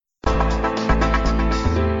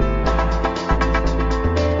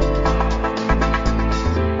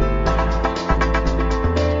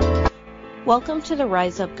Welcome to the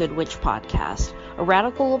Rise Up Good Witch podcast, a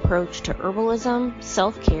radical approach to herbalism,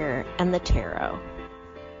 self-care, and the tarot.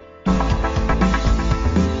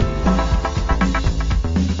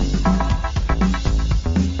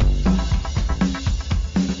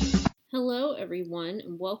 Hello everyone,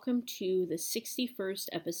 and welcome to the 61st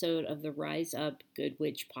episode of the Rise Up Good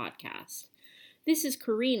Witch podcast. This is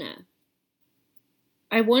Karina.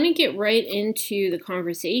 I want to get right into the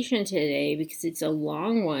conversation today because it's a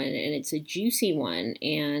long one and it's a juicy one.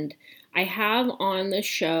 And I have on the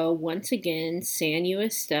show, once again, Sanyu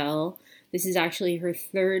Estelle. This is actually her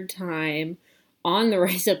third time on the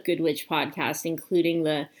Rise Up Good Witch podcast, including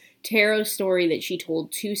the tarot story that she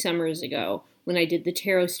told 2 summers ago when I did the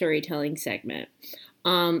tarot storytelling segment.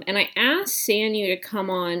 And I asked Sanyu to come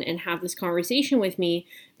on and have this conversation with me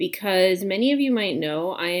because many of you might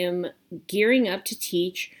know I am gearing up to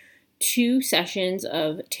teach 2 sessions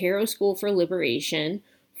of Tarot School for Liberation,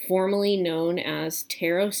 formerly known as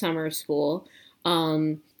Tarot Summer School,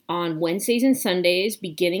 on Wednesdays and Sundays,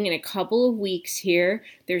 beginning in a couple of weeks here.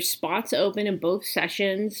 There's spots open in both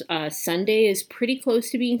sessions. Sunday is pretty close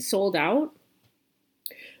to being sold out.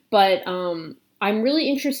 But I'm really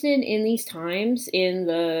interested in these times in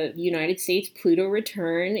the United States, Pluto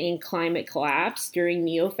return, in climate collapse during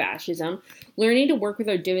neo-fascism, learning to work with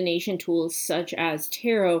our divination tools such as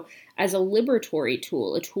tarot as a liberatory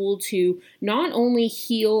tool, a tool to not only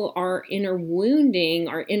heal our inner wounding,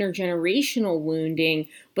 our intergenerational wounding,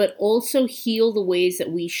 but also heal the ways that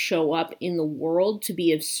we show up in the world to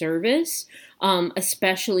be of service,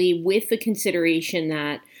 especially with the consideration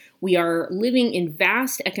that we are living in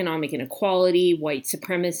vast economic inequality, white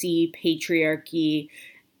supremacy, patriarchy,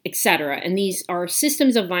 etc. And these are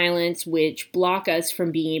systems of violence which block us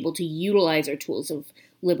from being able to utilize our tools of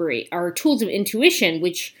our tools of intuition,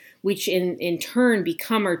 which in turn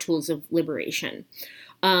become our tools of liberation.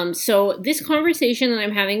 So this conversation that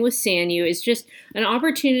I'm having with Sanyu is just an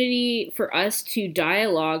opportunity for us to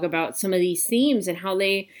dialogue about some of these themes and how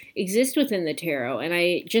they exist within the tarot. And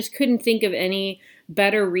I just couldn't think of any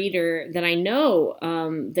better reader that I know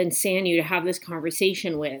than Sanyu to have this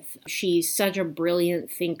conversation with. She's such a brilliant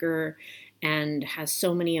thinker and has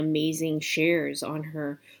so many amazing shares on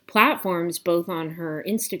her platforms, both on her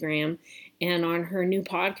Instagram and on her new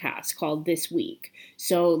podcast called This Week.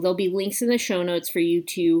 So there'll be links in the show notes for you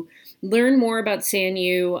to learn more about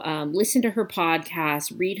Sanyu, listen to her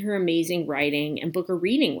podcast, read her amazing writing, and book a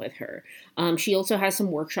reading with her. She also has some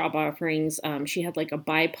workshop offerings. She had like a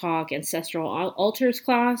BIPOC ancestral altars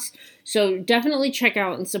class. So definitely check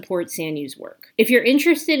out and support Sanyu's work. If you're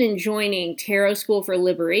interested in joining Tarot School for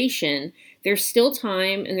Liberation, there's still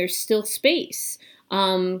time and there's still space.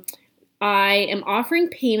 I am offering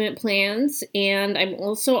payment plans, and I'm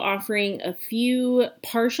also offering a few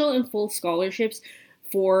partial and full scholarships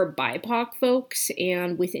for BIPOC folks,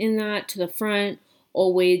 and within that, to the front,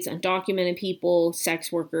 always undocumented people,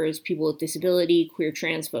 sex workers, people with disability, queer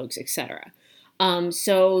trans folks, etc.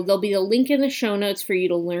 So there'll be a link in the show notes for you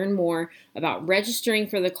to learn more about registering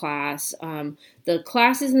for the class. The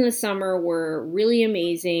classes in the summer were really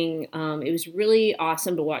amazing. It was really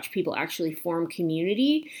awesome to watch people actually form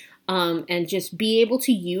community and just be able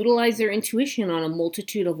to utilize their intuition on a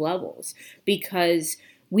multitude of levels, because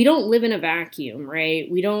we don't live in a vacuum, right?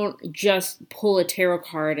 We don't just pull a tarot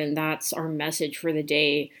card and that's our message for the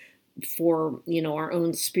day for, our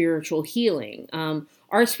own spiritual healing.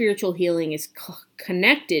 Our spiritual healing is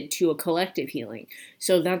connected to a collective healing.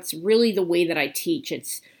 So that's really the way that I teach.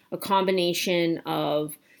 It's a combination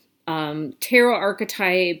of tarot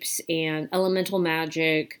archetypes and elemental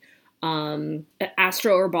magic.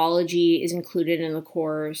 Astroherbology is included in the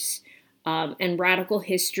course. And radical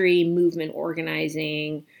history, movement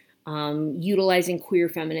organizing, utilizing queer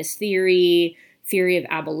feminist theory of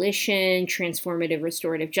abolition, transformative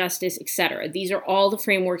restorative justice, etc. These are all the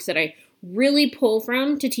frameworks that I really pull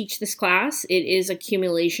from to teach this class. It is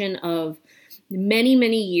accumulation of many,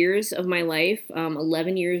 many years of my life,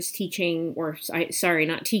 11 years teaching,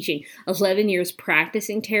 11 years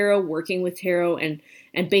practicing tarot, working with tarot, and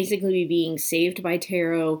basically being saved by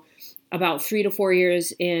tarot. About 3 to 4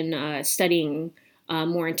 years in studying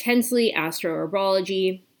more intensely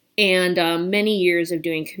astroherbology, and many years of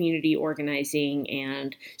doing community organizing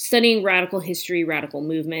and studying radical history, radical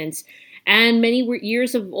movements, and many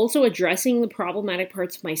years of also addressing the problematic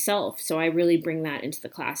parts of myself. So I really bring that into the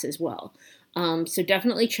class as well. So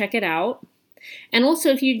definitely check it out. And also,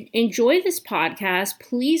 if you enjoy this podcast,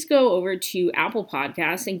 please go over to Apple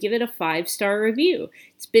Podcasts and give it a 5-star review.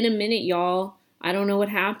 It's been a minute, y'all. I don't know what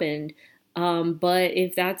happened. But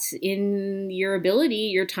if that's in your ability,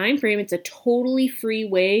 your time frame, it's a totally free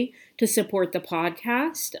way to support the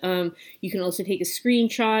podcast. You can also take a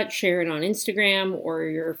screenshot, share it on Instagram or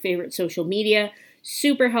your favorite social media.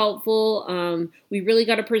 Super helpful. We really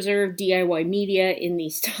got to preserve DIY media in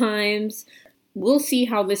these times. We'll see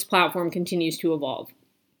how this platform continues to evolve.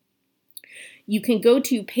 You can go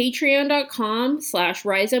to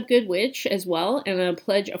patreon.com/riseupgoodwitch as well, and a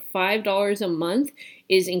pledge of $5 a month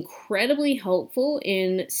is incredibly helpful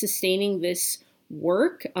in sustaining this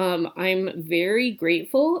work. I'm very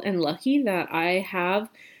grateful and lucky that I have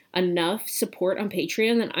enough support on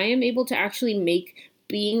Patreon that I am able to actually make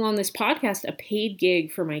being on this podcast a paid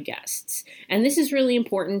gig for my guests. And this is really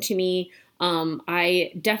important to me.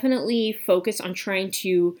 I definitely focus on trying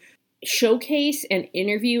to showcase and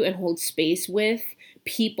interview and hold space with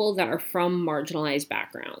people that are from marginalized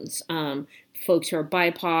backgrounds, folks who are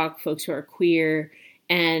BIPOC, folks who are queer,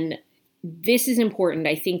 and this is important.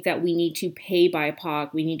 I think that we need to pay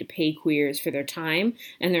BIPOC, we need to pay queers for their time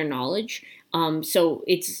and their knowledge. So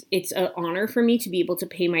it's an honor for me to be able to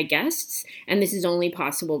pay my guests, and this is only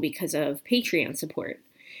possible because of Patreon support.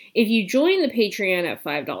 If you join the Patreon at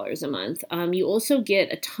 $5 a month, you also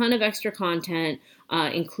get a ton of extra content,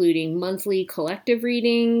 including monthly collective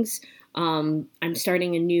readings. I'm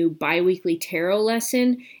starting a new bi-weekly tarot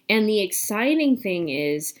lesson. And the exciting thing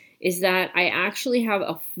is that I actually have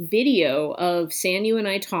a video of Sanyu and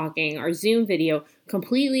I talking, our Zoom video,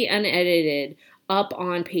 completely unedited, up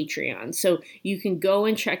on Patreon. So you can go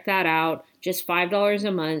and check that out, just $5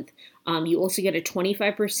 a month. You also get a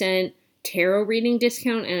 25% tarot reading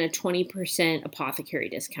discount and a 20% apothecary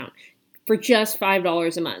discount for just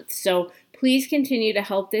 $5 a month. So please continue to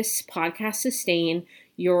help this podcast sustain.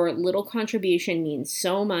 Your little contribution means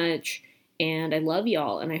so much, and I love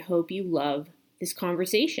y'all, and I hope you love this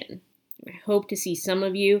conversation. I hope to see some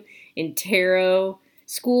of you in Tarot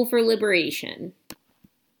School for Liberation.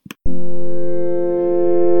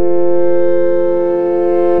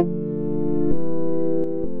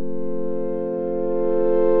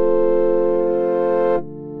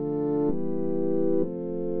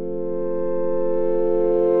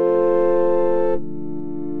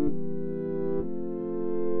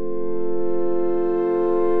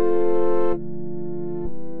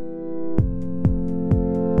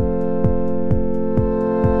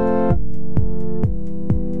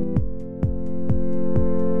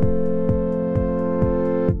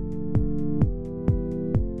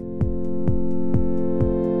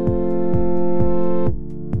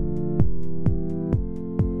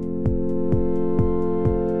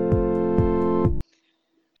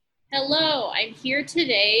 Hello, I'm here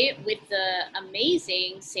today with the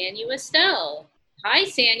amazing Sanyu Estelle. Hi,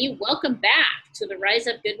 Sanyu. Welcome back to the Rise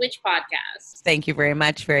Up Good Witch podcast. Thank you very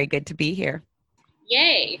much. Very good to be here.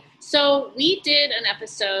 Yay. So we did an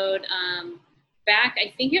episode back,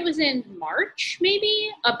 I think it was in March, maybe,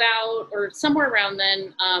 about, or somewhere around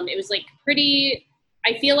then. It was like pretty,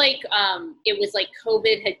 I feel like it was like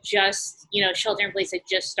COVID had just, shelter in place had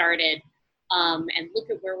just started. And look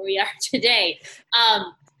at where we are today.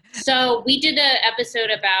 So we did an episode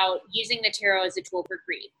about using the tarot as a tool for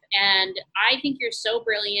grief. And I think you're so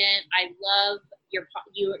brilliant. I love your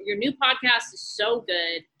new podcast is so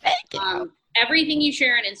good. Thank you. Everything you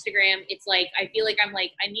share on Instagram, it's like, I feel like I'm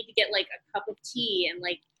like, I need to get like a cup of tea and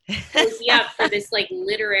like cozy up for this like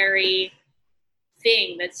literary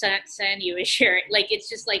thing that Sanyu is sharing. Like, it's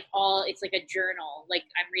just like it's like a journal. Like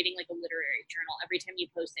I'm reading like a literary journal every time you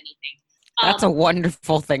post anything. That's a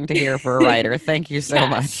wonderful thing to hear for a writer. Thank you so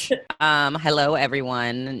much. Hello,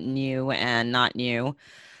 everyone, new and not new.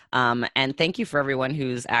 And thank you for everyone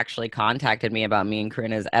who's actually contacted me about me and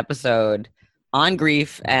Karina's episode on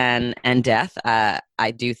grief and death.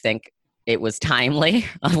 I do think it was timely.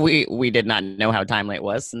 We did not know how timely it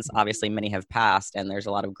was, since obviously many have passed, and there's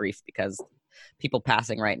a lot of grief because people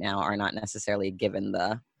passing right now are not necessarily given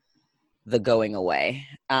the going away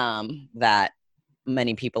that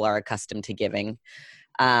many people are accustomed to giving.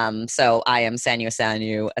 So I am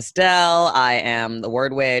Sanyu Estelle. I am the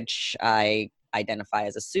word witch. I identify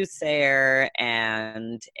as a soothsayer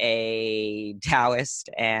and a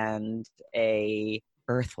Taoist and a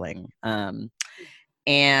earthling.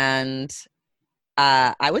 And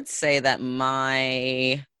I would say that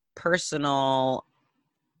my personal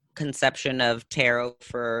conception of tarot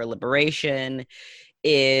for liberation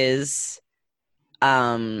is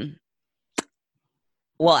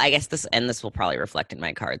well, I guess this will probably reflect in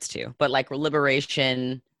my cards too, but like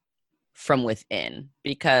liberation from within,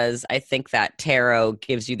 because I think that tarot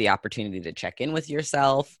gives you the opportunity to check in with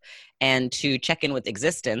yourself and to check in with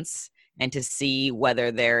existence and to see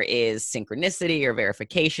whether there is synchronicity or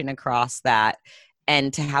verification across that,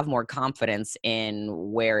 and to have more confidence in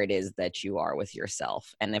where it is that you are with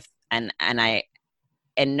yourself. And if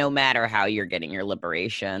and no matter how you're getting your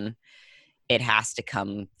liberation, it has to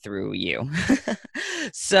come through you.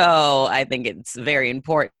 So I think it's very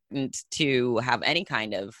important to have any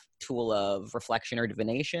kind of tool of reflection or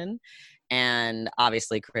divination. And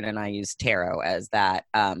obviously, Corinne and I use tarot as that,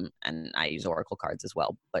 and I use oracle cards as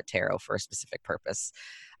well, but tarot for a specific purpose.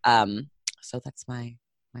 So that's my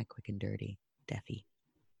quick and dirty, Deafy.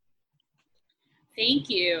 Thank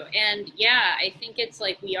you. And yeah, I think it's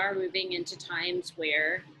like we are moving into times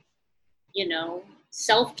where, you know,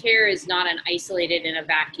 self-care is not an isolated in a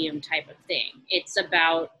vacuum type of thing. It's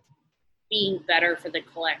about being better for the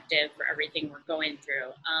collective, for everything we're going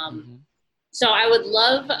through. So I would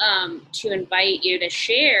love to invite you to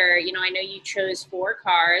share. You know, I know you chose 4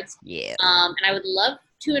 cards. Yeah. And I would love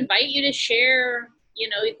to invite you to share, you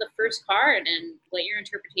know, the first card and what your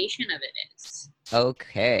interpretation of it is.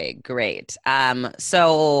 Okay, great.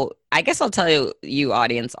 So I guess I'll tell you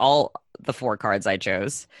audience, all the 4 cards I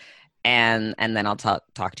chose, and then I'll talk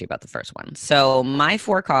to you about the first one. So my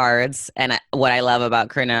 4 cards, and what I love about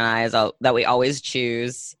Corinne and I is that we always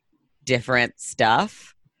choose different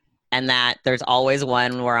stuff, and that there's always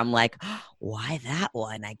one where I'm like, oh, why that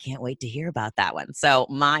one? I can't wait to hear about that one. So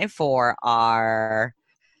my 4 are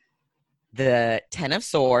the 10 of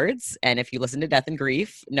Swords, and if you listen to Death and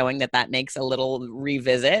Grief, knowing that makes a little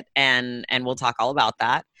revisit, and we'll talk all about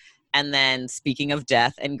that. And then speaking of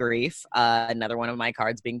death and grief, another one of my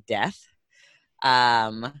cards being Death,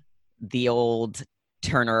 the old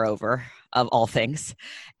turner over of all things.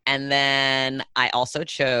 And then I also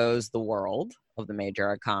chose the World of the major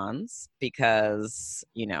arcans because,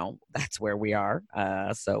 you know, that's where we are.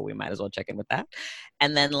 So we might as well check in with that.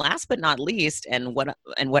 And then last but not least, and what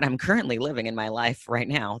I'm currently living in my life right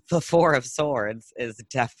now, the 4 of Swords is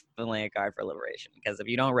definitely a card for liberation, because if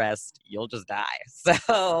you don't rest, you'll just die.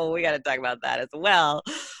 So we got to talk about that as well.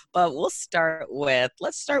 But let's start with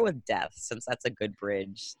death, since that's a good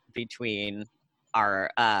bridge between our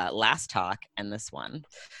last talk and this one.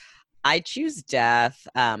 I choose death,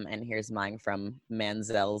 and here's mine from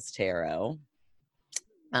Manzel's Tarot.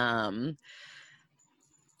 I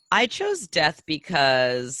chose death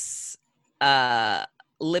because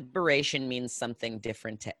liberation means something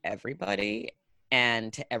different to everybody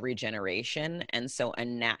and to every generation. And so a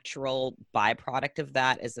natural byproduct of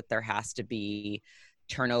that is that there has to be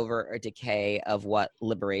turnover or decay of what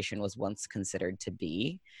liberation was once considered to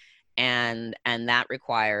be. And that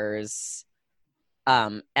requires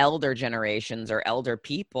elder generations or elder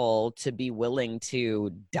people to be willing to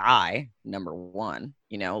die, number one.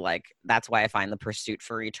 You know, like, that's why I find the pursuit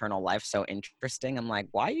for eternal life so interesting. I'm like,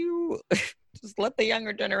 why you just let the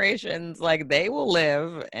younger generations, like, they will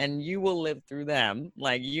live and you will live through them.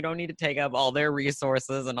 Like, you don't need to take up all their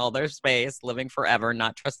resources and all their space living forever,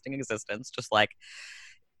 not trusting existence. Just like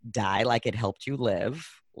die like it helped you live,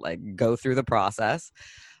 like go through the process.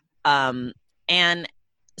 And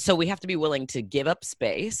so we have to be willing to give up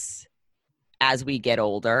space as we get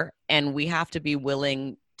older, and we have to be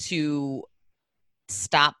willing to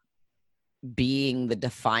stop being the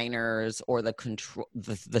definers or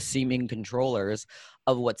the seeming controllers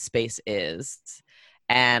of what space is.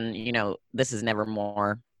 And, you know, this is never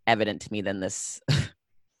more evident to me than this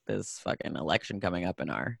this fucking election coming up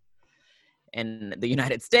in the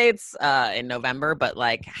United States in November, but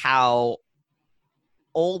like how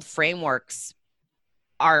old frameworks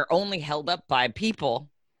are only held up by people,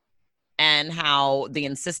 and how the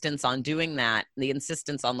insistence on doing that, the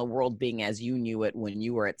insistence on the world being as you knew it when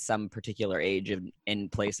you were at some particular age in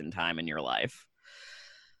place and time in your life,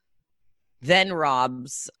 then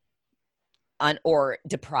robs or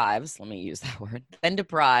deprives, let me use that word, then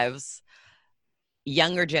deprives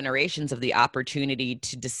younger generations of the opportunity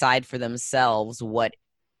to decide for themselves what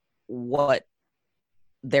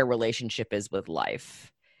their relationship is with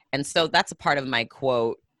life. And so that's a part of my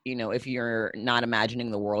quote. You know, if you're not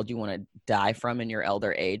imagining the world you want to die from in your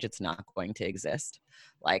elder age, it's not going to exist.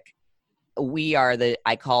 Like, we are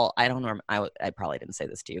I don't know, I probably didn't say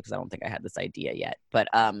this to you because I don't think I had this idea yet, but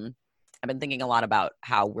I've been thinking a lot about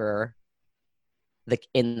how we're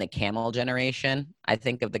in the camel generation. I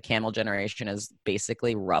think of the camel generation as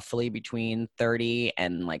basically roughly between 30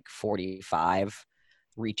 and like 45,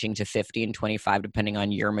 reaching to 50 and 25, depending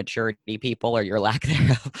on your maturity, people, or your lack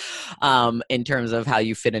thereof, in terms of how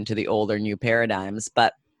you fit into the old or new paradigms.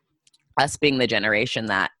 But us being the generation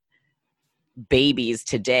that babies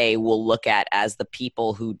today will look at as the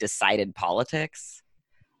people who decided politics,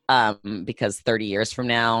 because 30 years from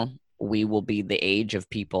now, we will be the age of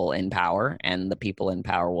people in power, and the people in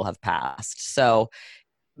power will have passed. So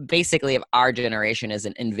basically if our generation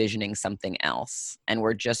isn't envisioning something else and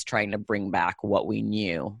we're just trying to bring back what we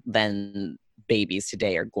knew, then babies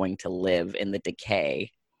today are going to live in the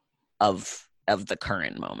decay of the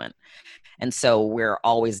current moment. And so we're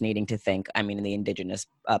always needing to think, I mean, the indigenous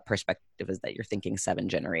perspective is that you're thinking 7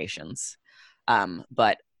 generations.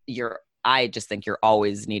 But I just think you're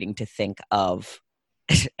always needing to think of,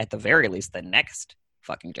 at the very least, the next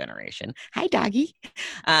fucking generation. Hi, doggy.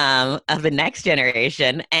 Of the next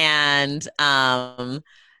generation. And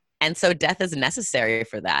so death is necessary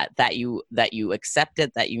for that you accept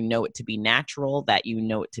it, that you know it to be natural, that you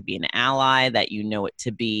know it to be an ally, that you know it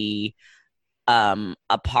to be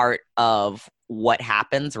a part of what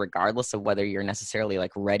happens, regardless of whether you're necessarily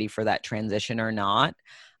like ready for that transition or not.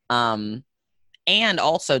 And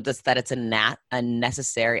also just that it's a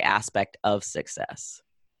necessary aspect of success.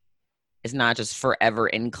 It's not just forever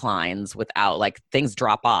inclines without, like, things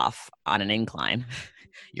drop off on an incline.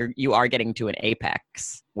 You are getting to an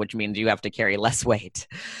apex, which means you have to carry less weight.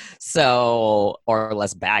 So, or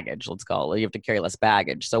less baggage, let's call it. You have to carry less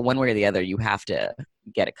baggage. So one way or the other, you have to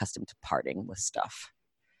get accustomed to parting with stuff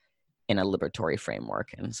in a liberatory framework.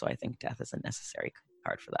 And so I think death is a necessary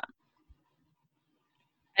card for that.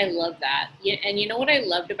 I love that. Yeah, and you know what I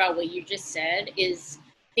loved about what you just said is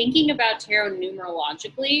thinking about tarot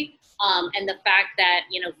numerologically, and the fact that,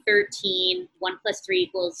 13, 1 +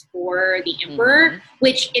 3 = 4, the Emperor,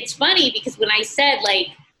 which it's funny because when I said like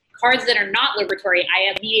cards that are not liberatory,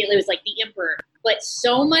 I immediately was like the Emperor. But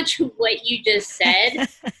so much of what you just said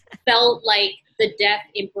felt like the Death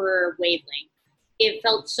Emperor wavelength. It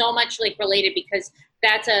felt so much like related because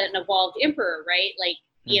that's an evolved Emperor, right? Like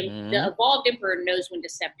the evolved Emperor knows when to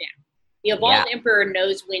step down. The evolved Emperor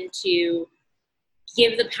knows when to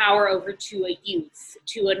give the power over to a youth,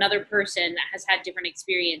 to another person that has had different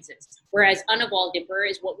experiences. Whereas unevolved Emperor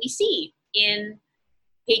is what we see in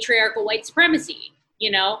patriarchal white supremacy,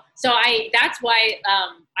 So that's why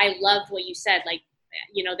I loved what you said. Like,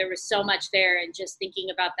 there was so much there, and just thinking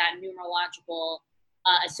about that numerological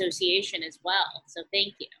association as well. So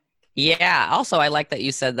thank you. Yeah. Also, I like that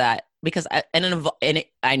you said that because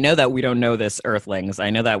I know that we don't know this, Earthlings. I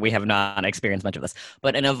know that we have not experienced much of this,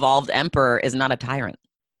 but an evolved emperor is not a tyrant.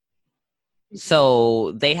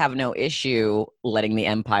 So they have no issue letting the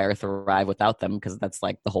empire thrive without them, because that's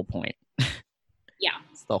like the whole point. Yeah.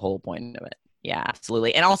 It's the whole point of it. Yeah,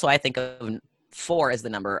 absolutely. And also I think of 4 as the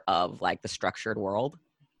number of like the structured world.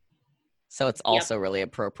 So it's also really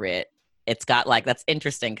appropriate. It's got like, that's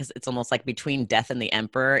interesting because it's almost like between death and the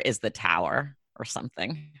emperor is the tower or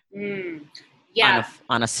something. Yeah.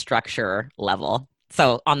 On a structure level.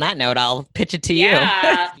 So on that note, I'll pitch it to you.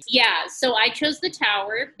 Yeah. So I chose the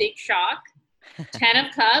tower, big shock. 10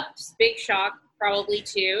 of Cups, big shock, probably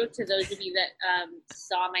too, to those of you that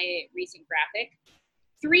saw my recent graphic.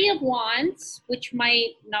 3 of Wands, which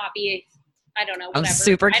might not be, I don't know, whatever. I'm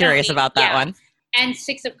super curious about that one. And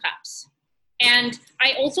 6 of Cups. And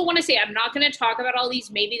I also want to say, I'm not going to talk about all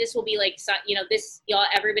these. Maybe this will be like,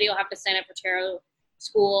 everybody will have to sign up for tarot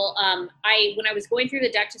school. When I was going through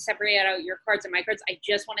the deck to separate out your cards and my cards, I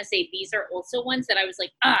just want to say these are also ones that I was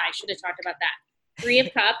like, I should have talked about that. 3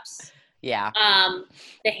 of Cups. Yeah.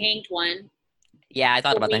 The Hanged one. Yeah, I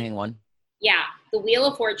thought about the Hanged one. Yeah. The Wheel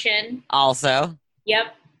of Fortune. Also.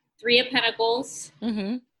 Yep. 3 of Pentacles.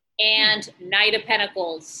 And Knight of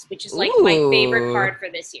Pentacles, which is like my favorite card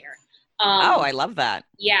for this year. I love that.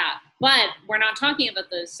 Yeah, but we're not talking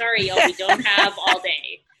about those. Sorry, y'all, we don't have all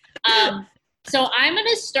day. So I'm going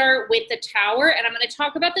to start with the Tower, and I'm going to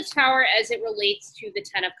talk about the Tower as it relates to the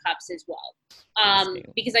 10 of Cups as well.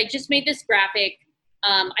 Because I just made this graphic.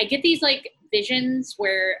 I get these like visions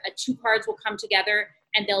where 2 cards will come together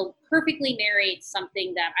and they'll perfectly narrate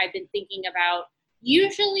something that I've been thinking about.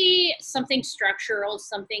 Usually something structural,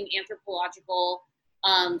 something anthropological,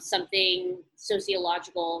 something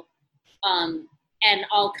sociological. And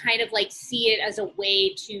I'll kind of like see it as a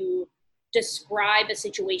way to describe a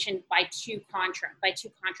situation by two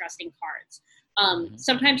contrasting cards.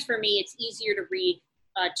 Sometimes for me, it's easier to read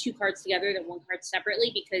 2 cards together than 1 card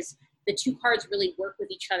separately because the 2 cards really work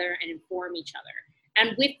with each other and inform each other.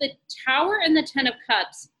 And with the Tower and the 10 of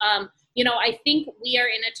Cups, I think we are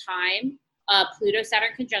in a time,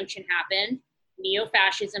 Pluto-Saturn conjunction happened,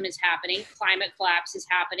 neo-fascism is happening, climate collapse is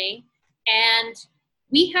happening, and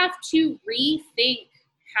we have to rethink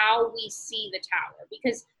how we see the Tower,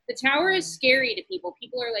 because the Tower is scary to people.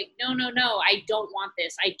 People are like, no, I don't want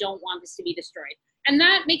this. I don't want this to be destroyed. And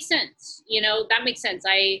that makes sense. That makes sense.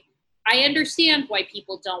 I understand why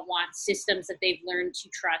people don't want systems that they've learned to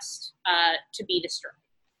trust to be destroyed.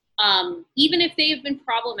 Even if they have been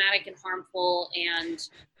problematic and harmful and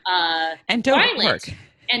don't violent. work.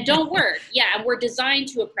 and don't work. Yeah, and we're designed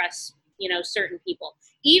to oppress, certain people.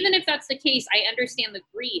 Even if that's the case, I understand the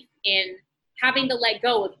grief in having to let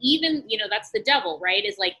go of, even, that's the devil, right?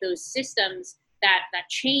 Is like those systems, that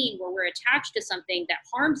chain where we're attached to something that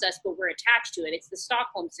harms us, but we're attached to it. It's the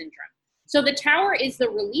Stockholm syndrome. So the tower is the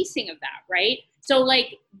releasing of that, right? So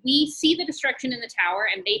like we see the destruction in the tower,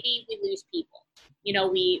 and maybe we lose people.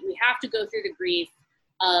 We have to go through the grief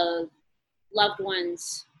of loved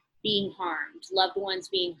ones being harmed, loved ones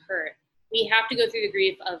being hurt. We have to go through the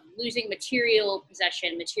grief of losing material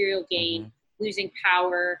possession, material gain, losing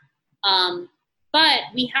power. But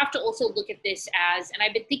we have to also look at this as, and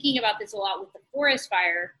I've been thinking about this a lot with the forest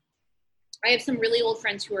fire. I have some really old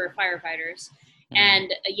friends who are firefighters.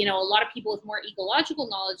 And, a lot of people with more ecological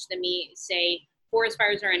knowledge than me say forest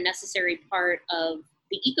fires are a necessary part of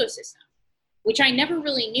the ecosystem, which I never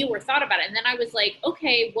really knew or thought about it. And then I was like,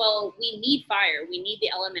 okay, well, we need fire. We need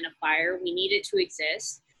the element of fire. We need it to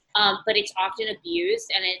exist. But it's often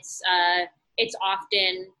abused, and it's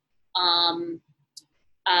often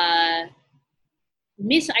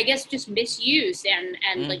just misused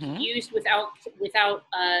and like used without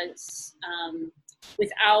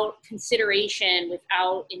consideration,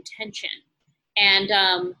 without intention. And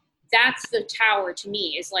that's the tower to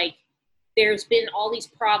me, is like, there's been all these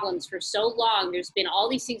problems for so long. There's been all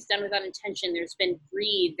these things done without intention. There's been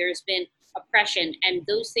greed. There's been oppression. And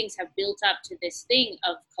those things have built up to this thing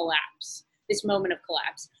of collapse, this moment of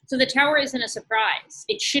collapse. So the tower isn't a surprise.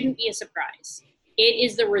 It shouldn't be a surprise. It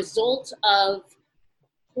is the result of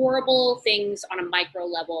horrible things on a micro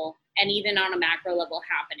level and even on a macro level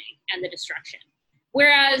happening, and the destruction.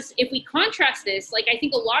 Whereas if we contrast this, like I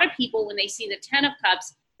think a lot of people, when they see the 10 of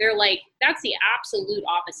Cups, they're like, that's the absolute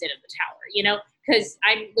opposite of the tower, because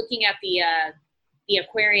I'm looking at the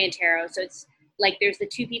Aquarian tarot. So it's like, there's the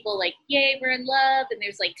two people like, yay, we're in love. And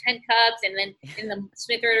there's like 10 cups. And then in the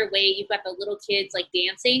Smith Rider way, you've got the little kids like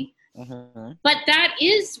dancing. But that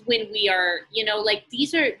is when we are,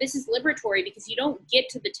 this is liberatory, because you don't get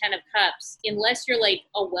to the 10 of Cups unless you're like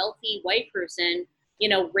a wealthy white person,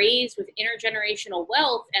 raised with intergenerational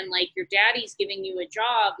wealth, and like your daddy's giving you a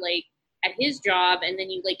job, like at his job, and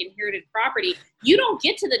then you like inherited property. You don't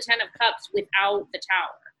get to the 10 of Cups without the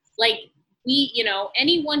tower. Like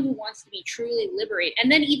anyone who wants to be truly liberated,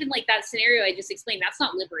 and then even like that scenario I just explained, that's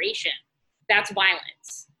not liberation. That's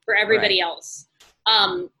violence for everybody else.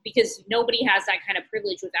 Because nobody has that kind of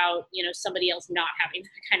privilege without, somebody else not having that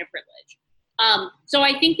kind of privilege. So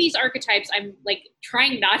I think these archetypes, I'm like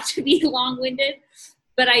trying not to be long-winded,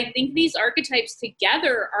 but I think these archetypes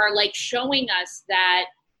together are like showing us that,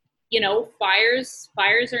 fires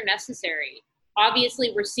are necessary.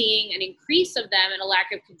 Obviously, we're seeing an increase of them and a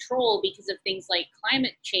lack of control because of things like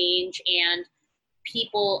climate change and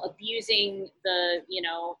people abusing the,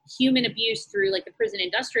 human abuse through like the prison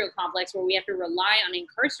industrial complex, where we have to rely on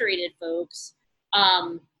incarcerated folks,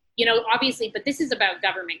 obviously, but this is about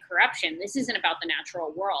government corruption. This isn't about the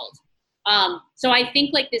natural world. So I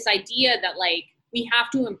think like this idea that like we have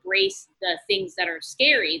to embrace the things that are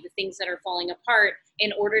scary, the things that are falling apart,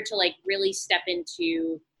 in order to like really step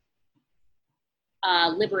into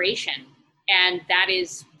liberation. And that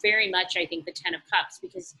is very much, I think, the 10 of Cups,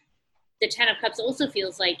 because the 10 of Cups also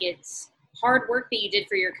feels like it's hard work that you did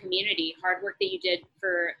for your community, hard work that you did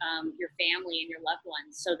for your family and your loved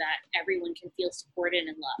ones, so that everyone can feel supported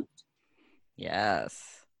and loved.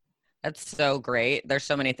 Yes. That's so great. There's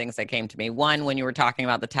so many things that came to me. One, when you were talking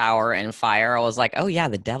about the tower and fire, I was like, oh yeah,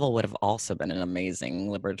 the devil would have also been an amazing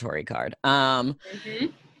liberatory card. And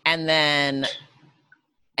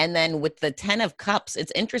then with the 10 of Cups,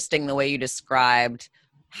 it's interesting the way you described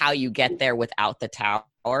how you get there without the tower,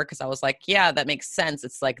 because I was like, yeah, that makes sense.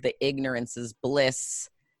 It's like the ignorance is bliss,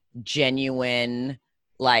 genuine,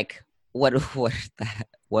 like what that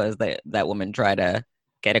was that woman try to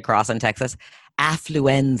get across in Texas?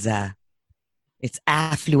 Affluenza. It's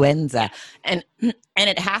affluenza. And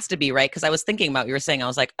it has to be, right? Because I was thinking about, you were saying, I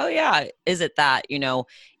was like, oh yeah, is it that,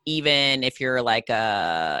 even if you're like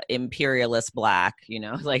a imperialist black,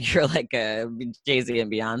 like you're like a Jay-Z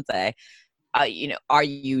and Beyonce, are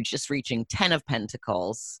you just reaching 10 of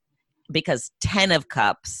Pentacles? Because 10 of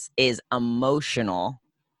Cups is emotional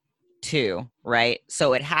too, right?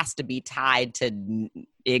 So it has to be tied to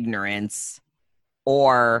ignorance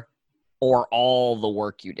or all the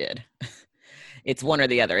work you did. It's one or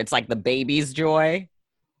the other. It's like the baby's joy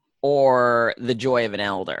or the joy of an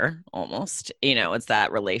elder, almost. It's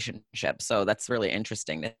that relationship. So that's really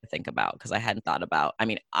interesting to think about, because I hadn't thought about,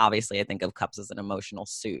 obviously I think of Cups as an emotional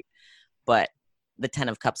suit, but the 10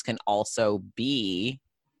 of Cups can also be,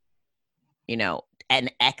 an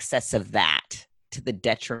excess of that, to the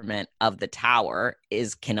detriment of the tower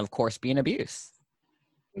can of course be an abuse.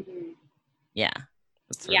 Mm-hmm. Yeah,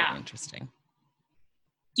 that's really interesting.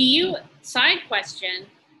 Side question,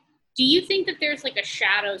 do you think that there's like a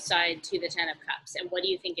shadow side to the Ten of Cups, and what do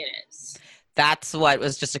you think it is? That's what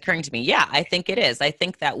was just occurring to me. Yeah, I think it is. I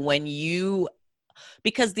think that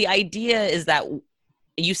because the idea is that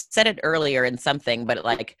you said it earlier in something, but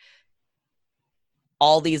like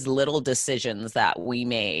all these little decisions that we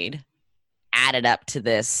made added up to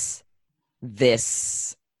this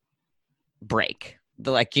break.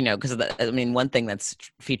 Because one thing that's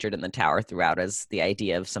featured in the tower throughout is the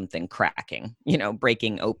idea of something cracking,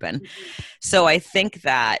 breaking open. Mm-hmm. So I think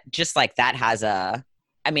that just like that has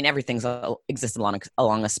everything's exists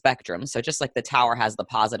along a spectrum. So just like the tower has the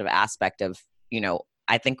positive aspect of,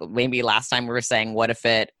 I think maybe last time we were saying, what if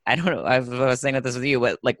I don't know, I was saying this with you,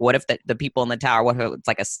 but like, what if the people in the tower, what if it's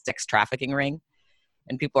like a sex trafficking ring?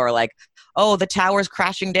 And people are like, oh, the tower's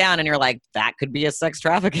crashing down. And you're like, that could be a sex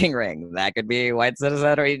trafficking ring. That could be white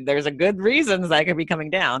citizen, or there's a good reasons that could be coming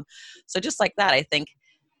down. So just like that, I think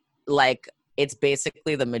like it's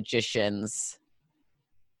basically the magician's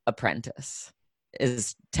apprentice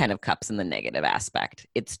is 10 of Cups in the negative aspect.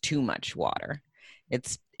 It's too much water.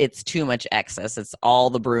 It's too much excess. It's all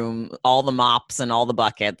the broom, all the mops and all the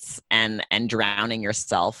buckets and drowning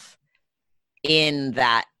yourself in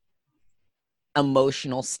that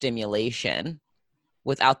emotional stimulation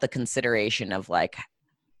without the consideration of like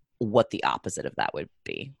what the opposite of that would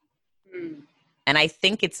be. And I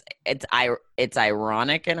think it's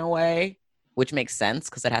ironic in a way, which makes sense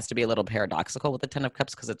because it has to be a little paradoxical with the 10 of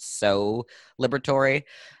Cups because it's so liberatory,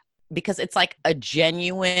 because it's like a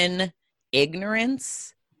genuine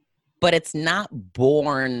ignorance, but it's not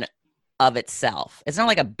born of itself. It's not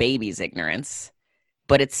like a baby's ignorance,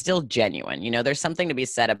 but it's still genuine. There's something to be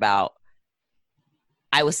said about,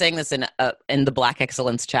 I was saying this in the Black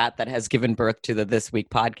Excellence chat that has given birth to the This Week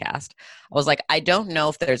podcast. I was like, I don't know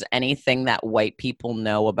if there's anything that white people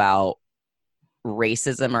know about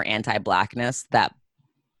racism or anti-Blackness that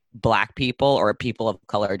Black people or people of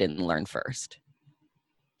color didn't learn first.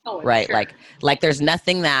 Oh, right. Sure. Like there's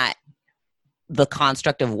nothing that the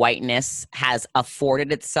construct of whiteness has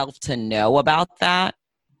afforded itself to know about that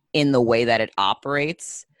in the way that it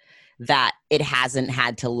operates, that it hasn't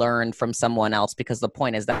had to learn from someone else, because the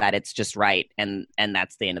point is that it's just right, and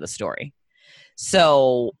that's the end of the story.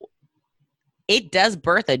 So it does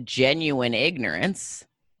birth a genuine ignorance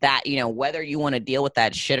that, whether you want to deal with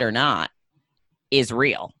that shit or not, is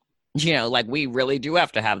real. Like we really do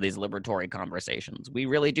have to have these liberatory conversations. We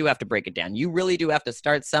really do have to break it down. You really do have to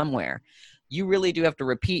start somewhere. You really do have to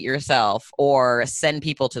repeat yourself or send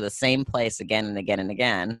people to the same place again and again and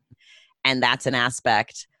again. And that's an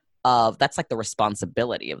aspect of, that's like the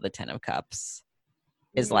responsibility of the 10 of Cups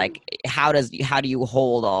is like, how do you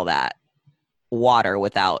hold all that water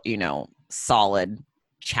without, solid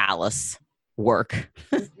chalice work?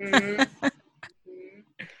 Mm-hmm.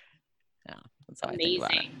 Yeah, that's how amazing. I think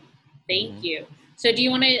about it. Thank you. So do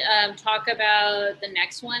you want to talk about the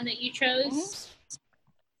next one that you chose?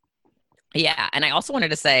 Yeah, and I also wanted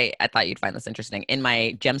to say, I thought you'd find this interesting. In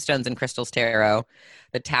my Gemstones and Crystals Tarot,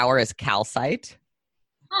 the tower is calcite.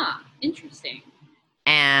 Interesting.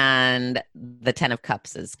 And the 10 of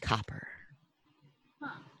Cups is copper.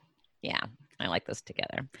 Yeah, I like this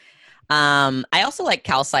together. I also like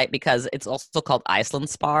calcite because it's also called Iceland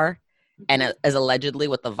spar, and it is allegedly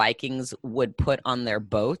what the Vikings would put on their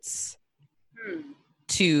boats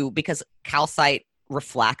because calcite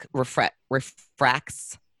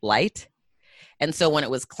refracts light. And so when it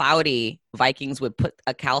was cloudy, Vikings would put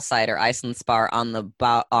a calcite or Iceland spar on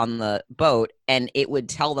the boat, and it would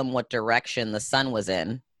tell them what direction the sun was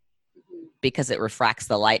in because it refracts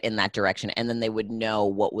the light in that direction. And then they would know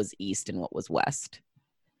what was east and what was west.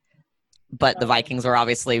 But the Vikings were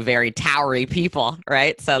obviously very towery people,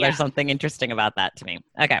 right? So there's something interesting about that to me.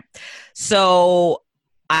 Okay. So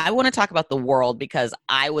I want to talk about the world because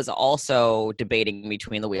I was also debating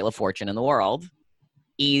between the Wheel of Fortune and the world.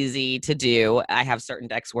 Easy to do. I have certain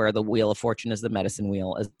decks where the Wheel of Fortune is the medicine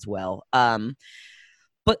wheel as well.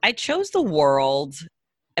 But I chose the world.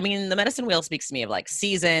 I mean, the medicine wheel speaks to me of like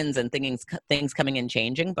seasons and things coming and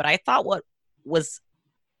changing. But I thought what was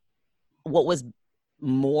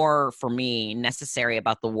more for me necessary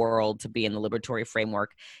about the world to be in the liberatory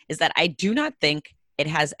framework is that I do not think it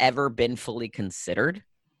has ever been fully considered.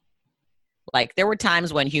 Like there were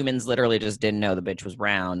times when humans literally just didn't know the bitch was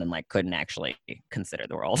round and like couldn't actually consider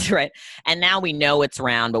the world, right? And now we know it's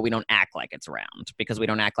round, but we don't act like it's round because we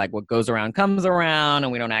don't act like what goes around comes around,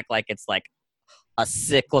 and we don't act like it's like a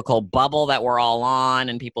cyclical bubble that we're all on,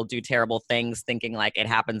 and people do terrible things thinking like it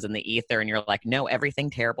happens in the ether, and you're like, no, everything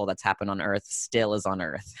terrible that's happened on Earth still is on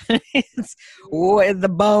Earth. It's the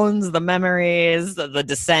bones, the memories, the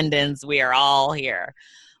descendants, we are all here.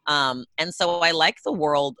 And so I like the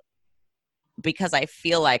world because I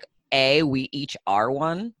feel like we each are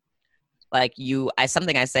one. Like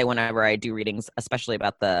something I say whenever I do readings, especially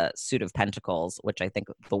about the suit of pentacles, which I think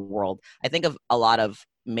I think of a lot of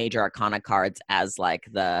major arcana cards as like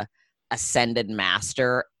the ascended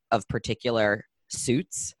master of particular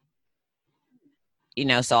suits.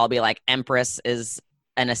 So I'll be like, Empress is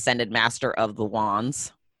an ascended master of the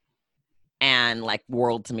wands, and like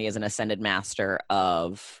world to me is an ascended master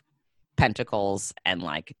of pentacles, and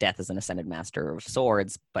like death is an ascended master of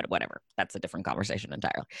swords, but whatever, that's a different conversation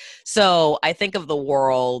entirely. So I think of the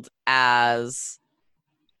world as,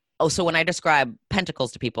 so when I describe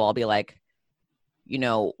pentacles to people, I'll be like,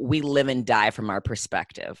 we live and die from our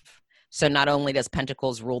perspective. So not only does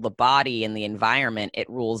pentacles rule the body and the environment, it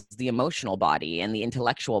rules the emotional body and the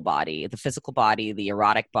intellectual body, the physical body, the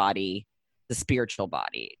erotic body, the spiritual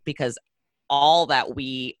body, because all that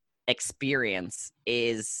we experience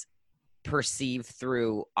is perceived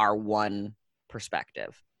through our one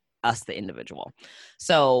perspective, us, the individual.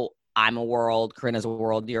 So I'm a world, Corinna's a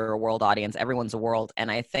world, you're a world, audience, everyone's a world.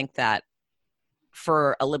 And I think that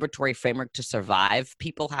for a liberatory framework to survive,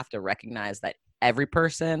 people have to recognize that every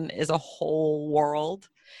person is a whole world,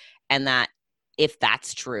 and that if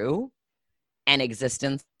that's true and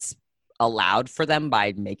existence allowed for them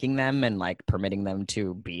by making them and like permitting them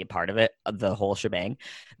to be a part of it, the whole shebang,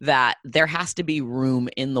 that there has to be room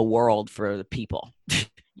in the world for the people,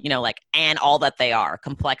 and all that they are,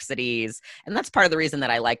 complexities. And that's part of the reason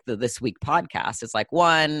that I like the This Week podcast. It's like,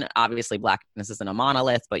 one, obviously Blackness isn't a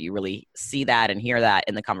monolith, but you really see that and hear that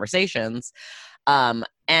in the conversations.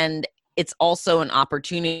 And it's also an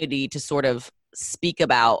opportunity to sort of speak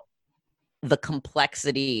about the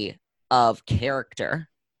complexity of character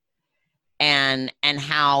and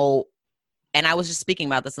how, and I was just speaking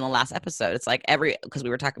about this in the last episode. It's like because we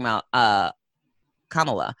were talking about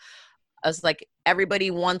Kamala. I was like,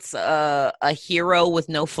 everybody wants a hero with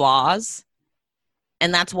no flaws,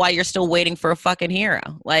 and that's why you're still waiting for a fucking hero.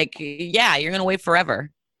 Like, yeah, you're gonna wait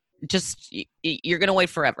forever. You're gonna wait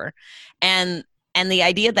forever, and the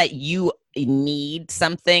idea that you need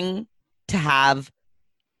something to have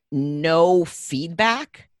no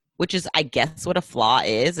feedback, which is, I guess, what a flaw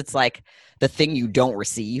is. It's like the thing you don't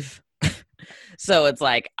receive. So it's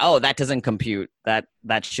like, oh, that doesn't compute. That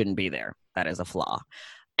shouldn't be there. That is a flaw.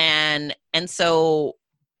 And so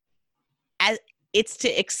it's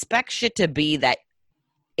to expect shit to be that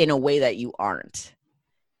in a way that you aren't.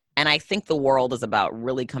 And I think the world is about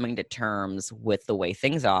really coming to terms with the way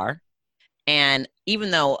things are. And even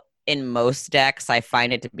though in most decks, I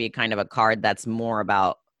find it to be kind of a card that's more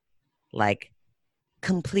about like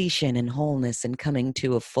completion and wholeness and coming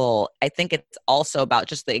to a full, I think it's also about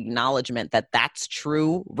just the acknowledgement that that's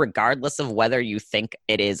true regardless of whether you think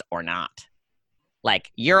it is or not.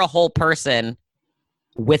 Like, you're a whole person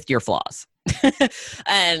with your flaws.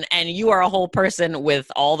 and you are a whole person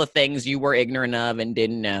with all the things you were ignorant of and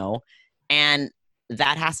didn't know. And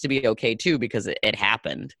that has to be okay too, because it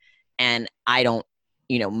happened. And I don't,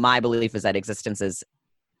 my belief is that existence is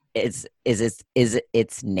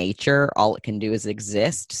its nature. All it can do is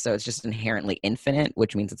exist. So it's just inherently infinite,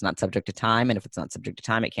 which means it's not subject to time. And if it's not subject to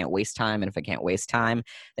time, it can't waste time. And if it can't waste time,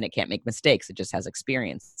 then it can't make mistakes. It just has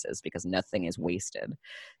experiences, because nothing is wasted.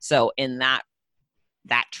 So in that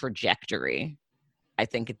trajectory, I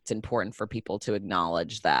think it's important for people to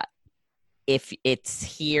acknowledge that if it's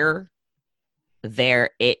here,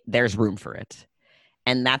 there's room for it.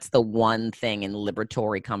 And that's the one thing in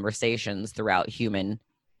liberatory conversations throughout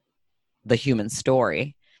the human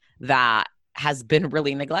story that has been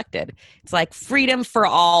really neglected. It's like freedom for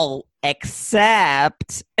all,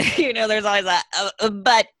 except, there's always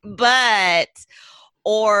but,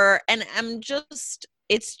 or, and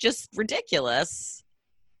it's just ridiculous,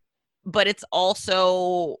 but it's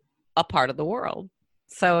also a part of the world.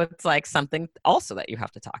 So it's like something also that you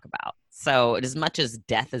have to talk about. So as much as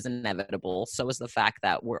death is inevitable, so is the fact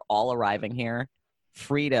that we're all arriving here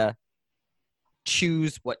free to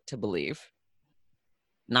choose what to believe.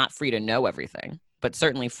 Not free to know everything, but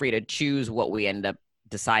certainly free to choose what we end up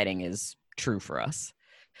deciding is true for us.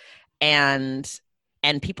 And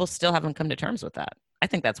people still haven't come to terms with that. I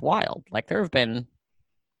think that's wild. Like, there have been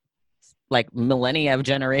like millennia of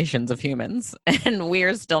generations of humans, and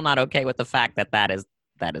we're still not okay with the fact that is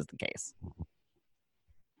the case.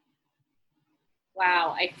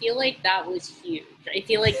 Wow, I feel like that was huge. I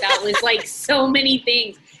feel like that was like so many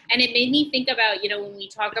things. And it made me think about, when we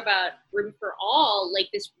talk about room for all, like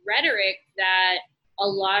this rhetoric that a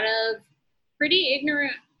lot of pretty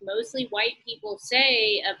ignorant, mostly white people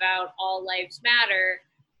say about all lives matter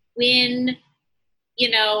when,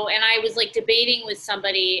 and I was like debating with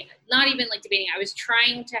somebody, not even like debating, I was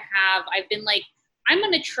trying to have, I've been like, I'm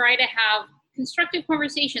going to try to have constructive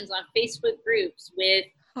conversations on Facebook groups with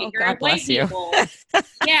ignorant white people.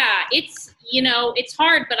 Yeah, it's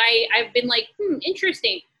hard, but I've been like,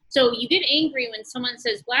 interesting. So you get angry when someone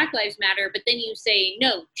says Black Lives Matter, but then you say,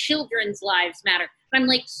 no, children's lives matter. And I'm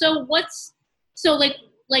like,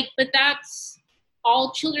 but that's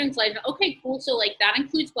all children's lives. Okay, cool. So like that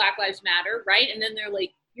includes Black Lives Matter, right? And then they're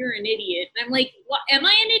like, you're an idiot. And I'm like, what? Am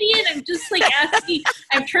I an idiot? I'm just like asking,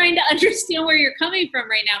 I'm trying to understand where you're coming from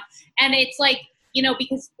right now. And it's like,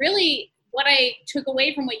 because really what I took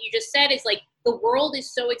away from what you just said is like, the world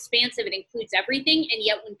is so expansive, it includes everything. And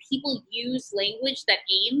yet when people use language that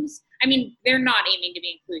aims, I mean, they're not aiming to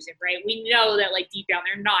be inclusive, right? We know that like deep down,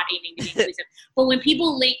 they're not aiming to be inclusive. But when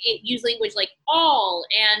people use language like all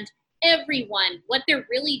and everyone, what they're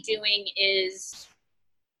really doing is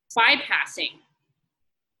bypassing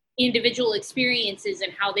individual experiences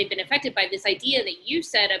and how they've been affected by this idea that you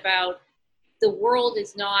said about the world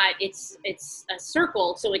is not, it's a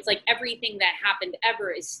circle. So it's like everything that happened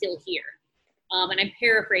ever is still here. And I'm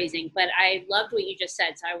paraphrasing, but I loved what you just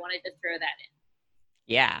said. So I wanted to throw that in.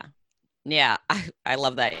 Yeah. Yeah. I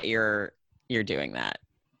love that you're doing that.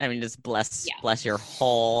 I mean, just bless your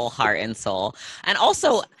whole heart and soul. And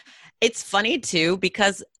also it's funny too,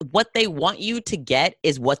 because what they want you to get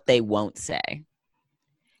is what they won't say.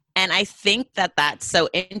 And I think that that's so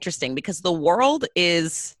interesting because the world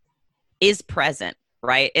is present,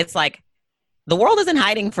 right? It's like the world isn't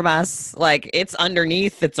hiding from us. Like it's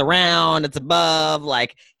underneath, it's around, it's above.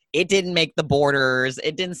 Like it didn't make the borders.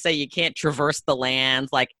 It didn't say you can't traverse the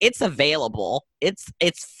lands. Like it's available.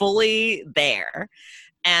 It's fully there.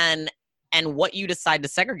 And what you decide to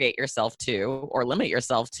segregate yourself to or limit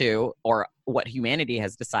yourself to, or what humanity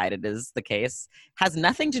has decided is the case, has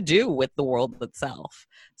nothing to do with the world itself.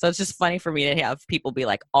 So it's just funny for me to have people be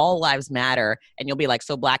like, all lives matter. And you'll be like,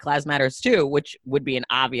 so Black Lives Matters too, which would be an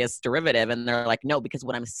obvious derivative. And they're like, no, because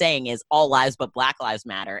what I'm saying is all lives but Black Lives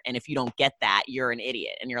Matter. And if you don't get that, you're an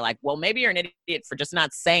idiot. And you're like, well, maybe you're an idiot for just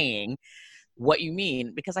not saying what you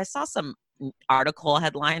mean. Because I saw some article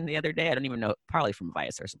headline the other day, I don't even know, probably from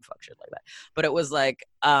Vice or some fuck shit like that, but it was like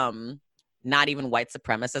not even white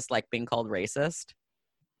supremacists like being called racist.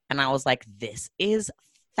 And I was like, this is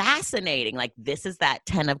fascinating. Like this is that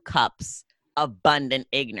 10 of cups abundant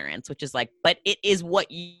ignorance, which is like, but it's what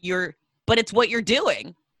you're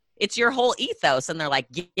doing. It's your whole ethos. And they're like,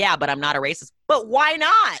 yeah, but I'm not a racist. But why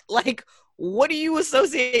not? Like, what do you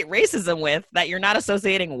associate racism with that you're not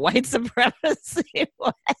associating white supremacy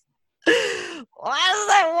with? Why does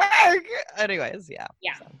that work? Anyways, yeah.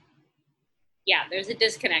 Yeah, there's a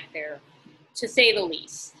disconnect there, to say the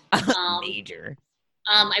least. Major.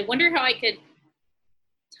 I wonder how I could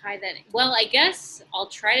tie that in. Well, I guess I'll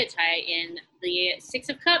try to tie in the Six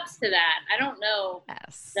of Cups to that. I don't know.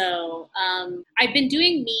 Yes. So I've been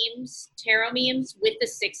doing memes, tarot memes with the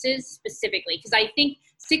sixes specifically, because I think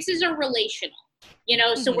sixes are relational,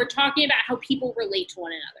 so we're talking about how people relate to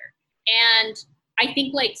one another. And I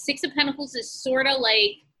think like Six of Pentacles is sort of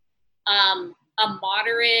like a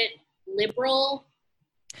moderate liberal,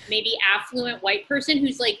 maybe affluent white person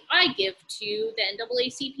who's like, I give to the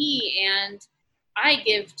NAACP and I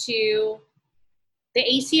give to the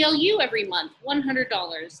ACLU every month,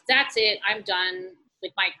 $100. That's it. I'm done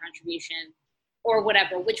with my contribution or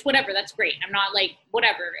whatever, that's great. I'm not like,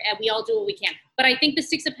 whatever. And we all do what we can. But I think the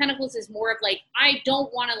Six of Pentacles is more of like, I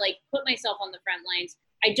don't want to like put myself on the front lines.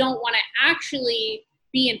 I don't want to actually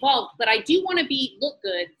be involved, but I do want to look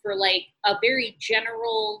good for like a very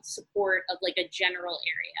general support of like a general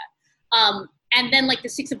area. And then like the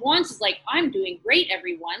Six of Wands is like, I'm doing great,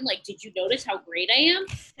 everyone. Like, did you notice how great I am?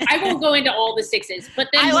 I won't go into all the sixes, but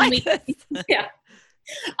then but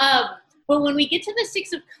when we get to the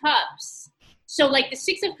Six of Cups, so like the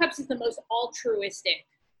Six of Cups is the most altruistic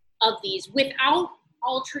of these without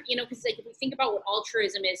because like if we think about what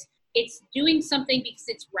altruism is, it's doing something because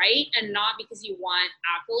it's right and not because you want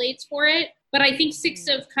accolades for it. But I think Six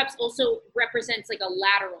of Cups also represents like a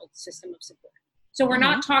lateral system of support. So we're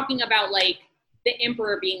not talking about like the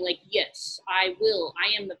emperor being like, yes, I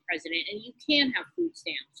am the president and you can have food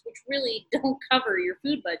stamps, which really don't cover your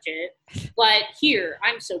food budget. But here,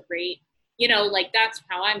 I'm so great. Like that's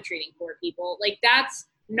how I'm treating poor people. Like that's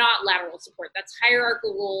not lateral support. That's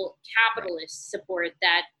hierarchical capitalist support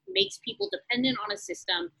that makes people dependent on a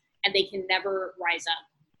system and they can never rise up.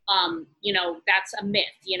 That's a myth,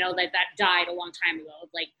 that died a long time ago,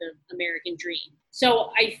 like the American dream.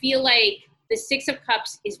 So I feel like the Six of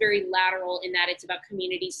Cups is very lateral in that it's about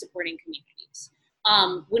communities supporting communities.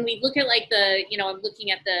 When we look at like I'm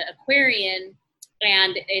looking at the Aquarian,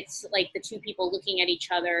 and it's like the two people looking at each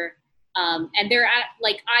other, and they're at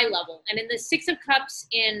like eye level. And in the Six of Cups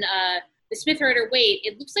in the Smith Rider-Waite,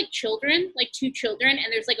 it looks like children, like two children, and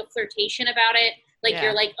there's like a flirtation about it. Like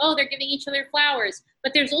You're like, oh, they're giving each other flowers.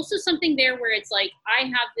 But there's also something there where it's like,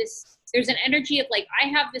 there's an energy of like, I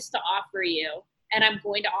have this to offer you, and I'm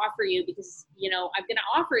going to offer you because, I'm going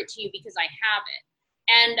to offer it to you because I have it.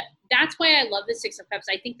 And that's why I love the Six of Cups.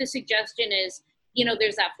 I think the suggestion is,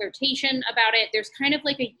 there's that flirtation about it. There's kind of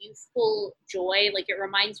like a youthful joy. Like it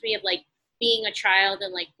reminds me of like being a child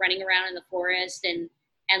and like running around in the forest and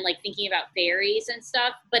like thinking about fairies and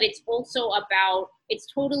stuff. But it's also it's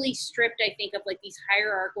totally stripped, I think, of like these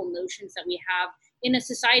hierarchical notions that we have in a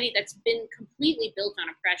society that's been completely built on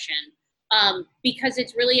oppression. Because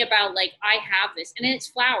it's really about like, I have this, and it's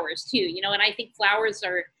flowers too, and I think flowers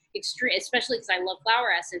are extreme, especially because I love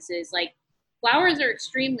flower essences. Like flowers are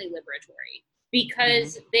extremely liberatory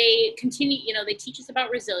because they continue, they teach us about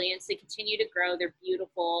resilience. They continue to grow. They're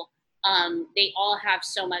beautiful. They all have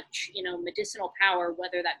so much, medicinal power,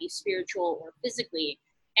 whether that be spiritual or physically.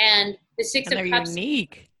 And the Six of Cups,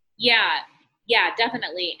 unique. Yeah,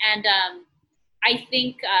 definitely. And I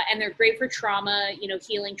think, and they're great for trauma,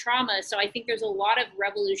 healing trauma. So I think there's a lot of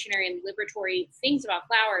revolutionary and liberatory things about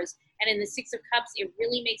flowers. And in the Six of Cups, it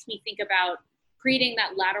really makes me think about creating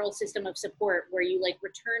that lateral system of support where you like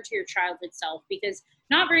return to your childhood self, because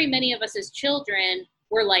not very many of us as children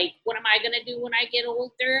were like, what am I going to do when I get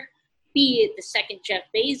older? Be it the second Jeff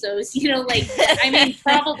Bezos, I mean,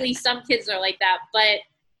 probably some kids are like that, but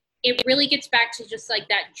it really gets back to just like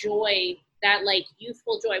that joy, that like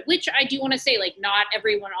youthful joy, which I do want to say, like, not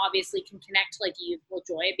everyone obviously can connect to like youthful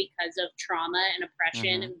joy because of trauma and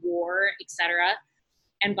oppression and war, etc.,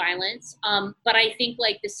 and violence. But I think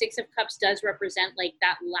like the Six of Cups does represent like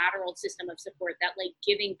that lateral system of support, that like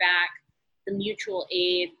giving back, the mutual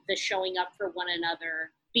aid, the showing up for one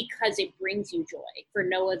another, because it brings you joy for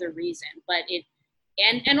no other reason. But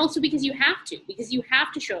and also because you have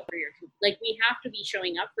to show up for your, like, we have to be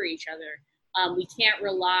showing up for each other. We can't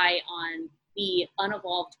rely on the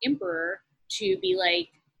unevolved emperor to be like,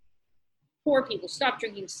 poor people, stop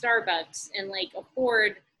drinking Starbucks and like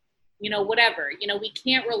afford, whatever. We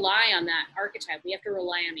can't rely on that archetype. We have to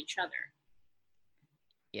rely on each other.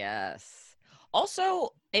 Yes.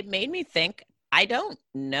 Also, it made me think, I don't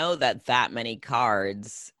know that many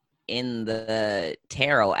cards in the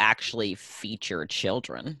tarot actually feature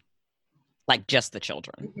children, like just the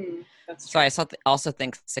children. That's so I also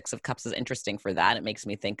think Six of Cups is interesting for that. It makes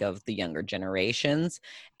me think of the younger generations.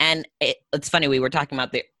 And it's funny, we were talking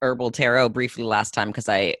about the herbal tarot briefly last time because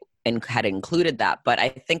I had included that. But I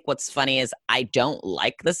think what's funny is I don't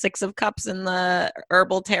like the Six of Cups in the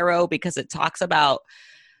herbal tarot because it talks about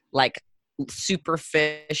like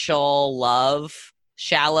superficial love,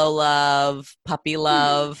 shallow love, puppy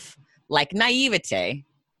love, like naivete,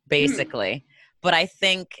 basically. But I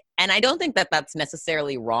think, and I don't think that that's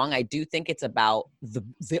necessarily wrong. I do think it's about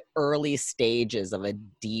the early stages of a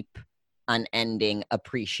deep, unending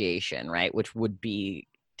appreciation, right? Which would be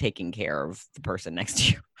taking care of the person next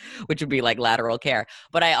to you, which would be like lateral care.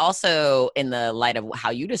 But I also, in the light of how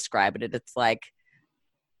you describe it, it's like,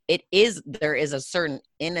 there is a certain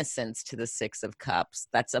innocence to the Six of Cups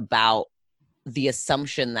that's about the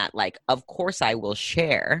assumption that, like, of course I will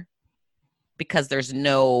share because there's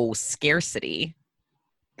no scarcity.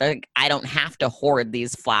 Like, I don't have to hoard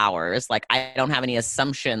these flowers. Like, I don't have any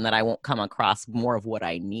assumption that I won't come across more of what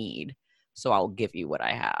I need. So I'll give you what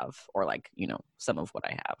I have, or like, some of what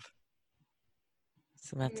I have.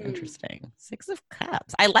 So that's interesting. Six of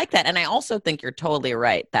Cups. I like that. And I also think you're totally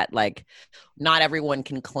right that like not everyone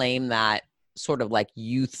can claim that sort of like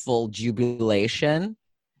youthful jubilation,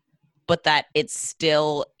 but that it's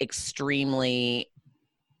still extremely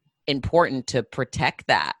important to protect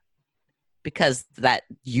that, because that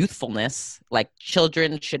youthfulness, like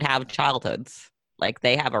children should have childhoods. Like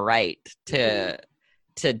they have a right to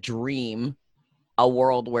dream a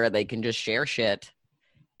world where they can just share shit.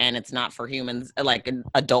 And it's not for humans, like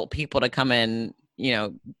adult people, to come in,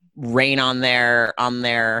 rain on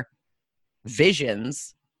their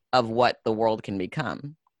visions of what the world can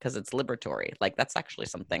become, because it's liberatory. Like that's actually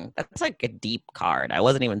something that's like a deep card. I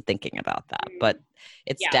wasn't even thinking about that, but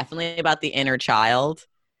it's definitely about the inner child.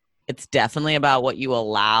 It's definitely about what you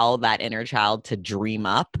allow that inner child to dream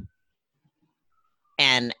up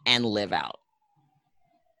and live out.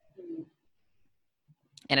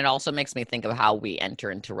 And it also makes me think of how we enter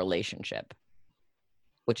into relationship,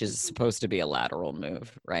 which is supposed to be a lateral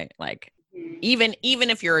move, right? Like, even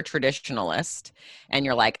if you're a traditionalist and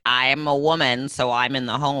you're like, I'm a woman, so I'm in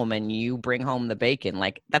the home and you bring home the bacon,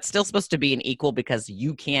 like, that's still supposed to be an equal, because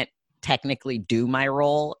you can't technically do my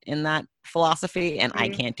role in that philosophy and I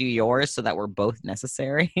can't do yours, so that we're both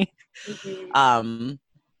necessary.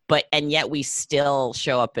 But and yet we still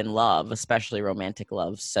show up in love, especially romantic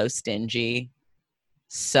love, so stingy,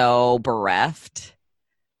 so bereft,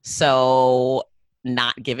 so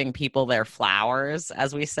not giving people their flowers,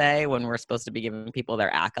 as we say, when we're supposed to be giving people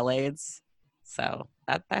their accolades. So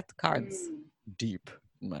that card's deep,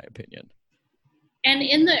 in my opinion. And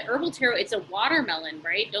in the herbal tarot, it's a watermelon,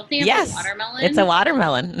 right? Don't they have Yes, a watermelon? It's a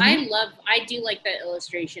watermelon. I do like the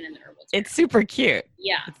illustration in the herbal tarot. It's super cute.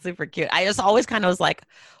 Yeah. It's super cute. I just always kind of was like,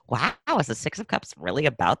 wow, is the Six of Cups really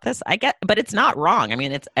about this? But it's not wrong. I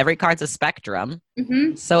mean, it's every card's a spectrum.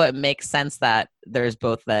 So it makes sense that there's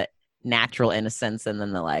both the natural innocence and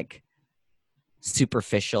then the like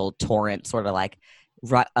superficial torrent, sort of like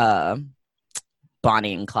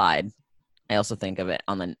Bonnie and Clyde. I also think of it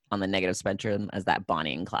on the negative spectrum as that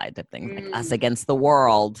Bonnie and Clyde type thing, like us against the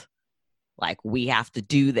world. Like, we have to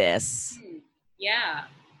do this. Yeah.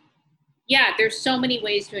 Yeah, there's so many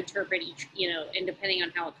ways to interpret each, and depending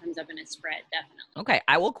on how it comes up in a spread, definitely. Okay,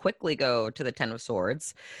 I will quickly go to the Ten of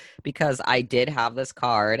Swords, because I did have this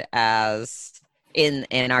card as in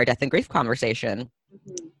our death and grief conversation.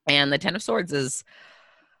 And the Ten of Swords is,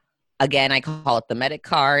 again, I call it the medic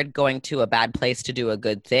card, going to a bad place to do a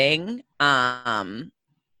good thing.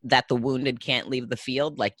 That the wounded can't leave the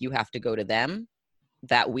field, like you have to go to them,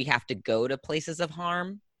 that we have to go to places of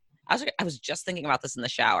harm. I was just thinking about this in the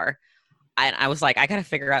shower. I was like, I got to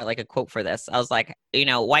figure out like a quote for this. I was like,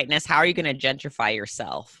 whiteness, how are you going to gentrify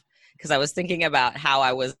yourself? Because I was thinking about how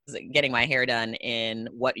I was getting my hair done in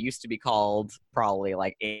what used to be called probably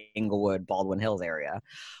like Inglewood, Baldwin Hills area.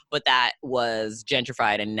 But that was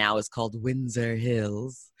gentrified and now is called Windsor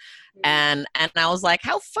Hills. And I was like,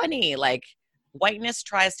 how funny, like whiteness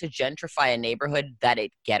tries to gentrify a neighborhood that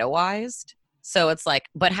it ghettoized. So it's like,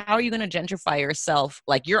 but how are you going to gentrify yourself?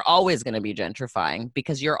 Like, you're always going to be gentrifying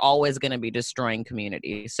because you're always going to be destroying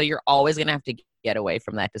communities. So you're always going to have to get away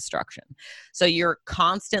from that destruction. So you're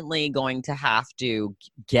constantly going to have to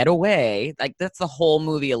get away. Like, that's the whole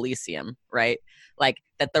movie Elysium, right? Like,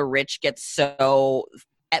 that the rich get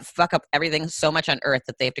fuck up everything so much on Earth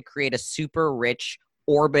that they have to create a super rich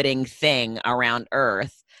orbiting thing around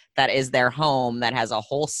Earth that is their home, that has a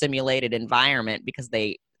whole simulated environment because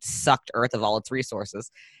they sucked Earth of all its resources,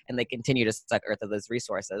 and they continue to suck Earth of those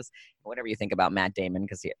resources. Whatever you think about Matt Damon,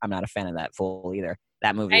 because I'm not a fan of that fool either.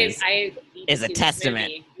 That movie is a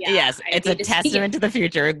testament. Yeah, yes, it's a testament to the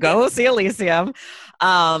future. Go see Elysium.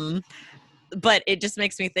 But it just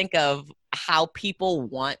makes me think of how people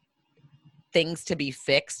want things to be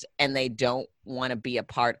fixed and they don't want to be a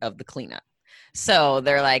part of the cleanup. So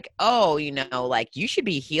they're like, oh, like, you should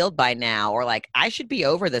be healed by now, or like, I should be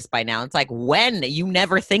over this by now. It's like, when? You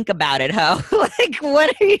never think about it, ho. Like, when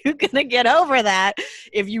are you going to get over that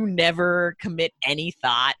if you never commit any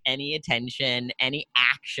thought, any attention, any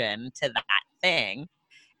action to that thing?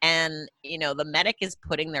 And, the medic is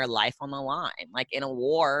putting their life on the line. Like, in a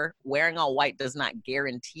war, wearing all white does not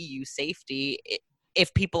guarantee you safety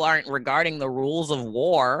if people aren't regarding the rules of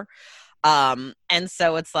war. And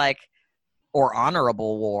so it's like, or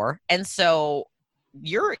honorable war. And so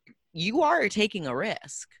you are taking a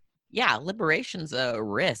risk. Yeah, liberation's a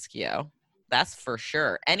risk, that's for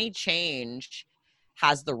sure. Any change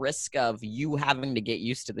has the risk of you having to get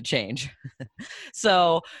used to the change.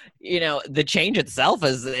 So, the change itself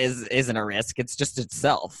isn't a risk. It's just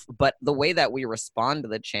itself. But the way that we respond to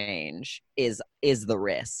the change is the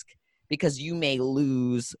risk. Because you may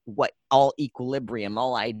lose all equilibrium,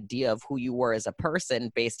 all idea of who you were as a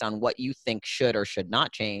person based on what you think should or should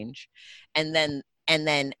not change. And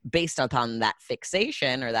then based upon that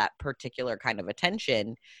fixation or that particular kind of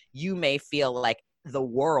attention, you may feel like the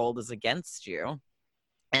world is against you.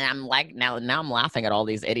 And I'm like, now I'm laughing at all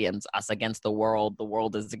these idioms, us against the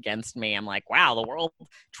world is against me. I'm like, wow, the world,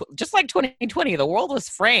 just like 2020, the world was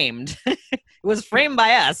framed. It was framed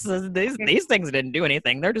by us. These things didn't do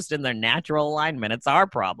anything. They're just in their natural alignment. It's our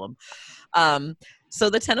problem. So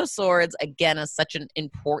the Ten of Swords, again, is such an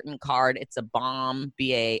important card. It's a balm,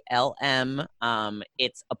 B-A-L-M.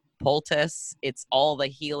 It's a poultice. It's all the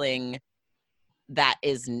healing that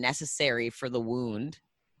is necessary for the wound.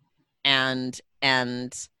 And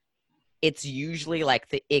it's usually like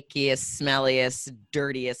the ickiest, smelliest,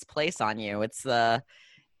 dirtiest place on you. It's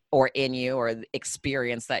or in you, or the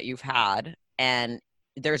experience that you've had. And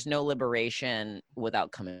there's no liberation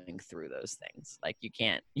without coming through those things. Like you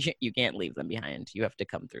can't leave them behind. You have to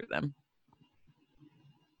come through them.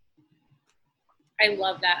 I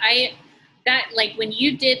love that. Like when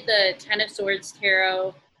you did the Ten of Swords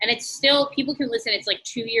tarot, and it's still, people can listen, it's like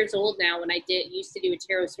 2 years old now, when I used to do a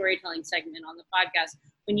tarot storytelling segment on the podcast.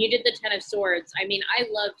 When you did the Ten of Swords, I mean, I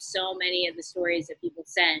loved so many of the stories that people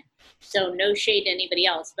sent. So no shade to anybody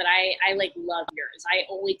else, but I like love yours. I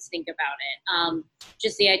always think about it.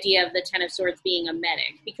 Just the idea of the Ten of Swords being a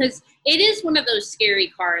medic, because it is one of those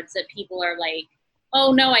scary cards that people are like,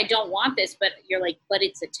 oh no, I don't want this, but you're like, but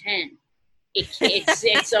it's a 10.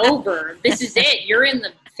 It's over. This is it. You're in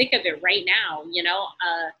the thick of it right now.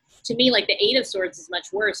 To me, like the Eight of Swords is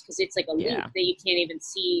much worse, because it's like a loop that you can't even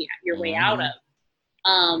see your way out of.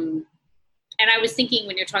 And I was thinking,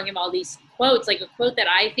 when you're talking about all these quotes, like a quote that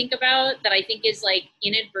I think about that I think is like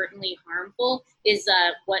inadvertently harmful is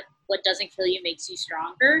what doesn't kill you makes you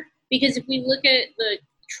stronger. Because if we look at the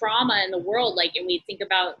trauma in the world, like, and we think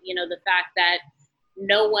about, the fact that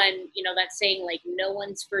no one, that saying, like, no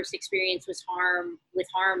one's first experience with harm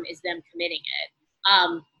is them committing it.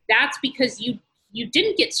 That's because you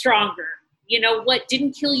didn't get stronger. What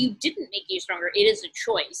didn't kill you didn't make you stronger. It is a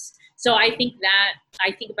choice. So I think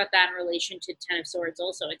about that in relation to Ten of Swords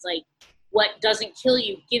also. It's like, what doesn't kill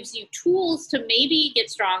you gives you tools to maybe get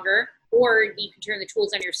stronger, or you can turn the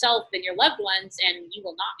tools on yourself and your loved ones, and you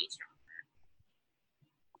will not be stronger.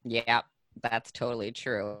 Yeah, that's totally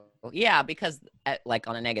true. Yeah, because like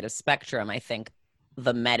on a negative spectrum, I think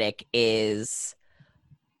the medic is,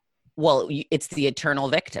 well, it's the eternal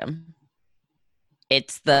victim.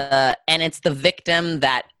 It's the victim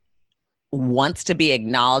that wants to be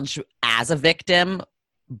acknowledged as a victim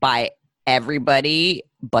by everybody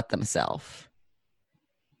but themselves.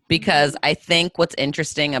 Because I think what's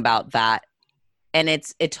interesting about that, and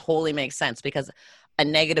it totally makes sense, because a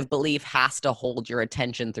negative belief has to hold your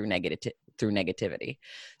attention through negativity.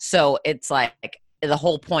 So it's like, the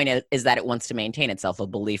whole point is that it wants to maintain itself. A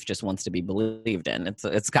belief just wants to be believed in.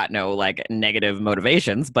 It's got no like negative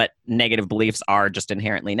motivations, but negative beliefs are just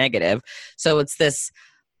inherently negative. So it's this,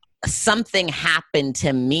 something happened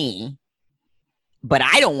to me, but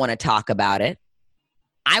I don't want to talk about it.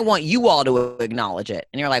 I want you all to acknowledge it.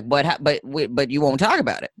 And you're like, but you won't talk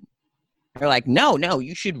about it. They're like, no,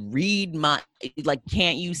 you should read like,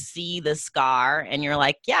 can't you see the scar? And you're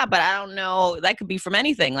like, yeah, but I don't know. That could be from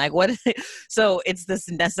anything. Like, what? So it's this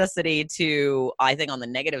necessity to, I think on the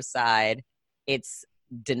negative side, it's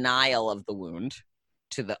denial of the wound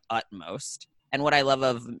to the utmost. And what I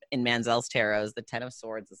love in Manzel's tarot is the Ten of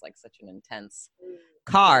Swords is like such an intense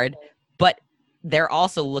card, but they're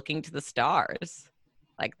also looking to the stars.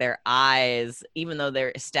 Like their eyes, even though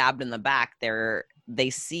they're stabbed in the back,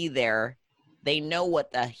 they know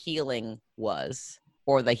what the healing was,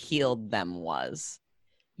 or the healed them was.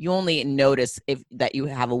 You only notice that you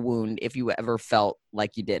have a wound if you ever felt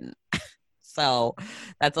like you didn't. So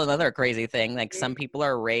that's another crazy thing. Like some people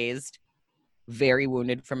are raised very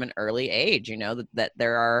wounded from an early age, that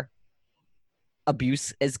there are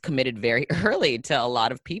abuse is committed very early to a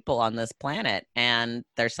lot of people on this planet. And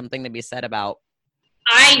there's something to be said about.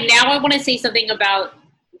 I want to say something about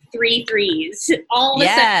 3 threes all of a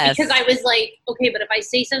sudden, because I was like, okay, but if I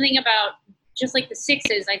say something about just like the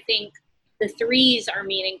 6s, I think the 3s are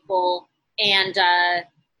meaningful, and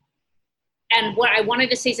what I wanted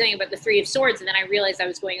to say something about the 3 of Swords, and then I realized I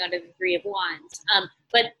was going on to the 3 of Wands.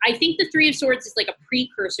 But I think the 3 of Swords is like a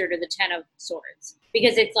precursor to the 10 of Swords,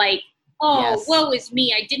 because it's like, woe is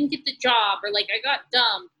me, I didn't get the job, or like I got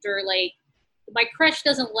dumped, or like my crush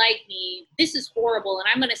doesn't like me. This is horrible, and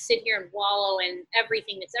I'm going to sit here and wallow in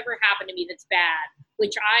everything that's ever happened to me that's bad,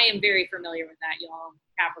 which I am very familiar with that, y'all.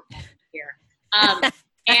 Capricorn here.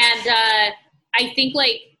 I think,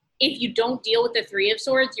 like, if you don't deal with the 3 of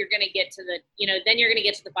Swords, you're going to get to the, then you're going to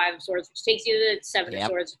get to the 5 of Swords, which takes you to the 7 of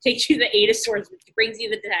Swords, which takes you to the 8 of Swords, which brings you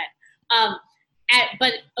to the 10.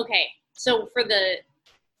 But okay, so for the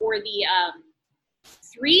 3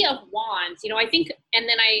 of Wands, I think, and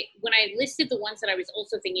then when I listed the ones that I was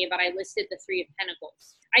also thinking about, I listed the 3 of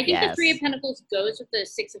Pentacles. I think the 3 of Pentacles goes with the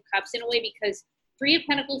 6 of Cups in a way, because 3 of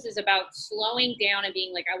Pentacles is about slowing down and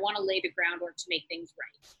being like, I want to lay the groundwork to make things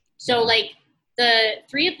right. So like the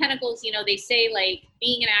 3 of Pentacles, they say like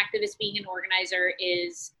being an activist, being an organizer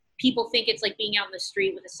is, people think it's like being out in the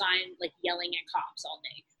street with a sign, like yelling at cops all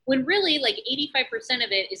day. When really like 85%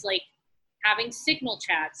 of it is like having signal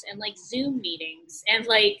chats and like Zoom meetings and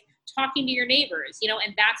like talking to your neighbors,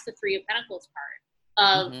 and that's the 3 of Pentacles part.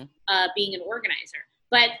 of being an organizer.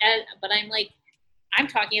 But I'm like, I'm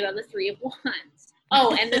talking about the Three of Wands.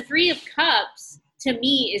 Oh, and the Three of Cups to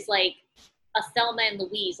me is like a Thelma and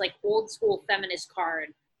Louise, like old school feminist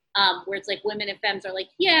card, where it's like women and femmes are like,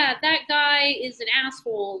 yeah, that guy is an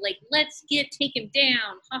asshole. Like, let's take him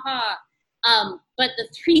down. Haha. But the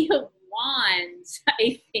Three of Wands,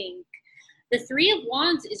 I think, the Three of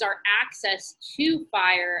Wands is our access to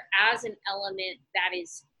fire as an element that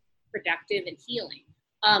is productive and healing.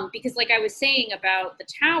 Because like I was saying about the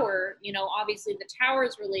tower, you know, obviously the tower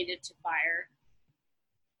is related to fire.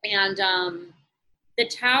 And the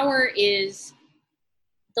tower is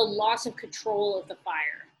the loss of control of the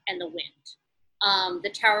fire and the wind. The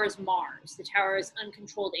tower is Mars. The tower is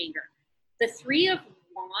uncontrolled anger. The Three of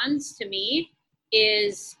Wands to me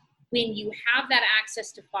is when you have that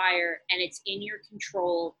access to fire and it's in your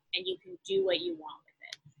control and you can do what you want with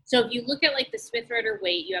it. So if you look at like the Smith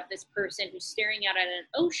Rider-Waite, you have this person who's staring out at an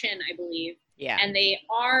ocean, I believe, and they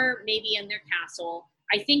are maybe in their castle.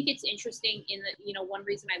 I think it's interesting in the, you know, one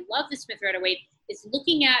reason I love the Smith Rider-Waite is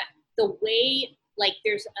looking at the way, like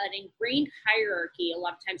there's an ingrained hierarchy a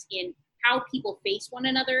lot of times in how people face one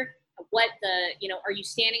another. What the, you know, are you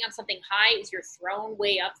standing on something high? Is your throne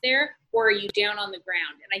way up there, or are you down on the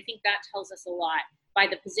ground? And I think that tells us a lot by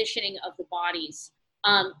the positioning of the bodies.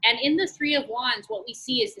 And in the Three of Wands, what we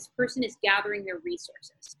see is this person is gathering their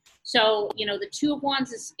resources. So, you know, the Two of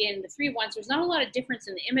Wands is in the Three of Wands. There's not a lot of difference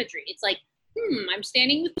in the imagery. It's like, I'm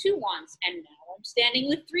standing with 2 wands, and now I'm standing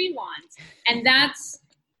with 3 wands. And that's,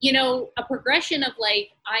 you know, a progression of like,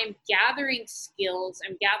 I'm gathering skills,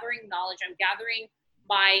 I'm gathering knowledge, I'm gathering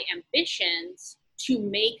my ambitions to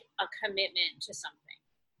make a commitment to something.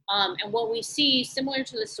 And what we see, similar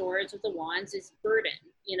to the swords with the wands, is burden.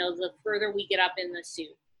 You know, the further we get up in the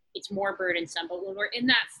suit, it's more burdensome. But when we're in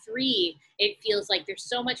that 3, it feels like there's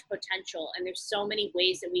so much potential and there's so many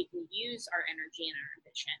ways that we can use our energy and our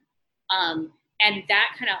ambition. And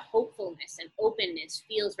that kind of hopefulness and openness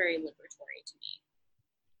feels very liberatory to me.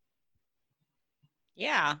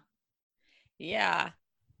 Yeah. Yeah.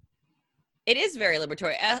 It is very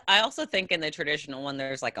liberatory. I also think in the traditional one,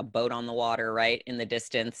 there's like a boat on the water, right? In the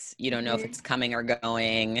distance, you don't know if it's coming or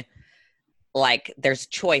going. Like there's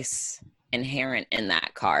choice inherent in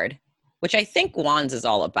that card, which I think Wands is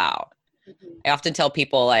all about. I often tell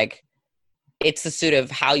people like, it's the suit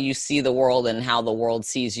of how you see the world and how the world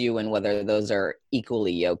sees you and whether those are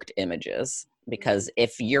equally yoked images. Because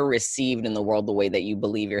if you're received in the world the way that you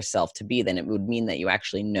believe yourself to be, then it would mean that you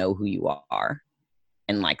actually know who you are.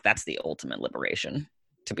 And like, that's the ultimate liberation,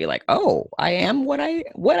 to be like, oh, I am what I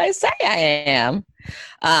say I am,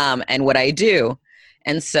 and what I do.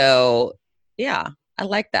 And so, yeah, I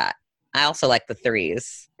like that. I also like the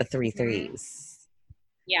 3s, the 3 threes.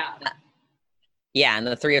 Yeah. Yeah, and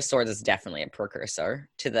the 3 of Swords is definitely a precursor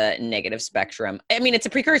to the negative spectrum. I mean, it's a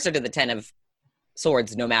precursor to the 10 of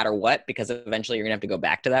Swords no matter what, because eventually you're going to have to go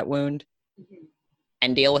back to that wound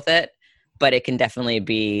and deal with it. But it can definitely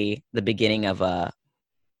be the beginning of a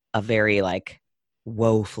very, like,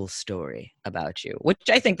 woeful story about you, which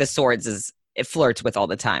I think the Swords it flirts with all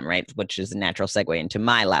the time, right? Which is a natural segue into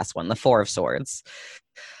my last one, the 4 of Swords.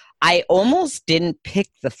 I almost didn't pick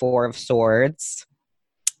the 4 of Swords,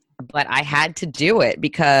 but I had to do it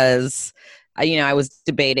because, you know, I was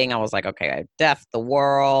debating. I was like, okay, I have Death, the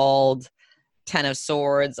World, 10 of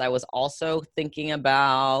Swords. I was also thinking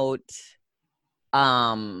about,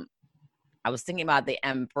 I was thinking about the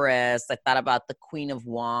Empress. I thought about the Queen of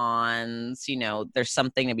Wands. You know, there's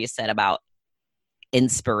something to be said about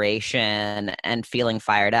inspiration and feeling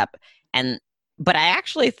fired up. But I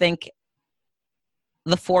actually think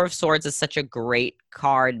the 4 of Swords is such a great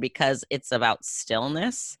card because it's about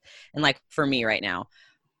stillness. And like for me right now,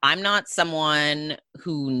 I'm not someone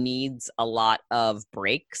who needs a lot of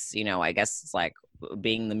breaks. You know, I guess it's like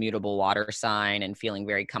being the mutable water sign and feeling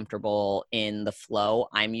very comfortable in the flow.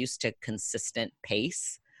 I'm used to consistent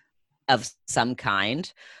pace of some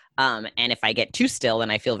kind. And if I get too still, then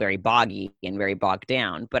I feel very boggy and very bogged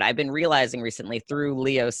down. But I've been realizing recently through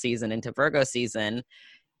Leo season into Virgo season,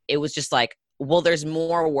 it was just like, well, there's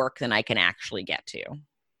more work than I can actually get to.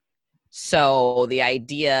 So the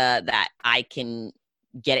idea that I can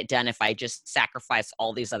get it done if I just sacrifice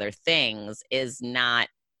all these other things is not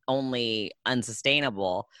only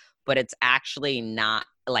unsustainable, but it's actually not,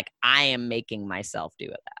 like, I am making myself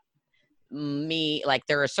do it. Like,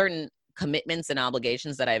 there are certain commitments and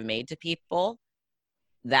obligations that I've made to people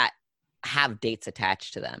that have dates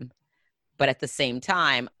attached to them. But at the same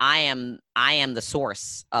time, I am the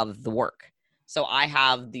source of the work. So I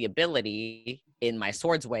have the ability in my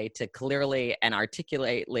Swords way to clearly and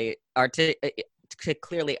could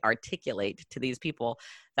clearly articulate to these people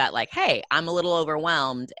that like, hey, I'm a little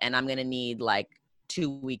overwhelmed and I'm going to need like 2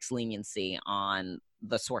 weeks leniency on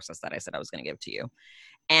the sources that I said I was going to give to you.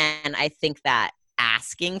 And I think that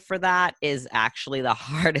asking for that is actually the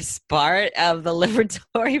hardest part of the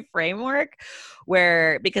liberatory framework,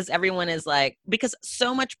 where because everyone is like, because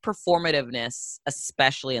so much performativeness,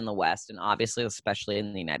 especially in the West and obviously especially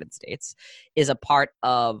in the United States, is a part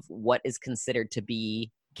of what is considered to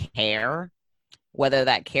be care, whether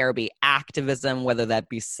that care be activism, whether that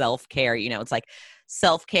be self-care. You know, it's like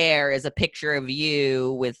self-care is a picture of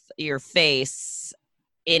you with your face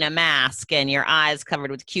in a mask and your eyes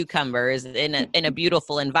covered with cucumbers in a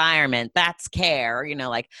beautiful environment. That's care. You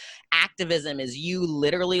know, like activism is you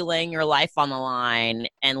literally laying your life on the line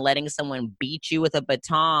and letting someone beat you with a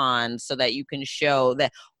baton so that you can show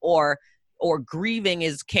that, or grieving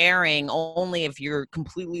is caring only if you're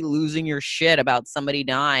completely losing your shit about somebody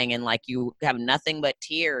dying and like you have nothing but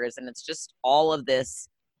tears. And it's just all of this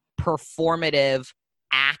performative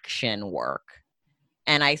action work.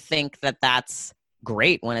 And I think that that's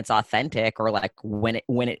great when it's authentic, or like when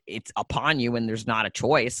it's upon you and there's not a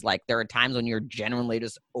choice. Like there are times when you're genuinely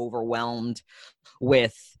just overwhelmed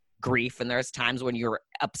with grief, and there's times when you're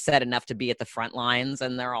upset enough to be at the front lines,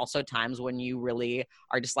 and there are also times when you really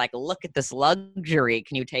are just like, look at this luxury,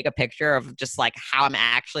 can you take a picture of just like how I'm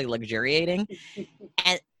actually luxuriating?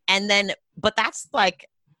 and then but that's like,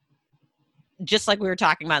 just like we were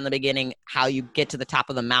talking about in the beginning, how you get to the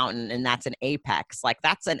top of the mountain and that's an apex. Like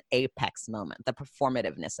that's an apex moment, the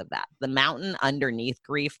performativeness of that. The mountain underneath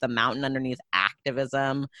grief, the mountain underneath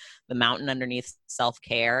activism, the mountain underneath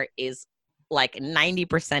self-care is like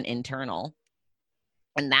 90% internal.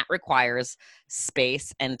 And that requires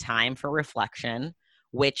space and time for reflection,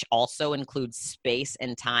 which also includes space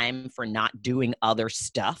and time for not doing other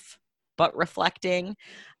stuff, but reflecting.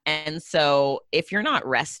 And so if you're not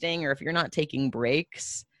resting or if you're not taking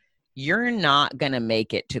breaks, you're not going to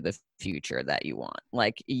make it to the future that you want.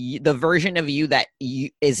 Like the version of you that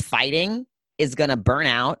is fighting is going to burn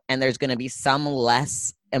out, and there's going to be some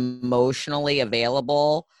less emotionally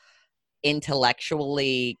available,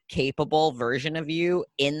 intellectually capable version of you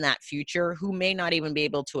in that future who may not even be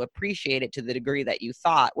able to appreciate it to the degree that you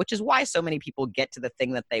thought, which is why so many people get to the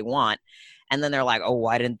thing that they want and then they're like, oh,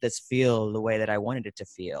 why didn't this feel the way that I wanted it to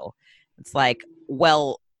feel? It's like,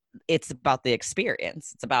 well, it's about the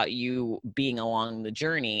experience. It's about you being along the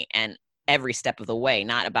journey and every step of the way,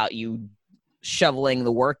 not about you shoveling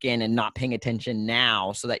the work in and not paying attention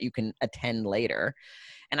now so that you can attend later.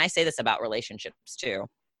 And I say this about relationships too.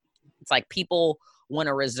 It's like people want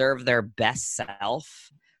to reserve their best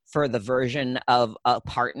self for the version of a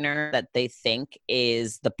partner that they think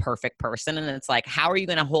is the perfect person. And it's like, how are you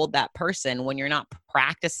going to hold that person when you're not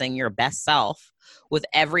practicing your best self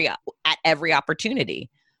at every opportunity,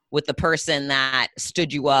 with the person that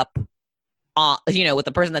stood you up, with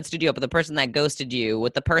the person that stood you up, with the person that ghosted you,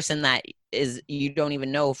 with the person that is, you don't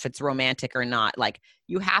even know if it's romantic or not. Like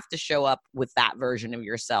you have to show up with that version of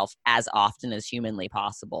yourself as often as humanly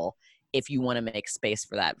possible if you want to make space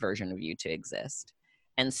for that version of you to exist.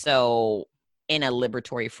 And so in a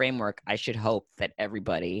liberatory framework, I should hope that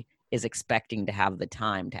everybody is expecting to have the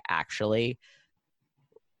time to actually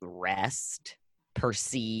rest,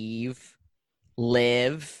 perceive,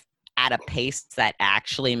 live at a pace that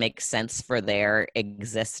actually makes sense for their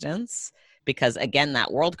existence. Because again,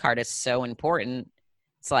 that world card is so important.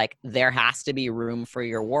 It's like there has to be room for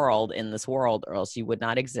your world in this world, or else you would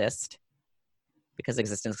not exist. Because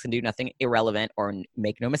existence can do nothing irrelevant, or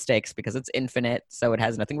make no mistakes, because it's infinite. So it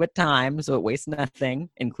has nothing but time. So it wastes nothing,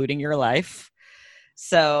 including your life.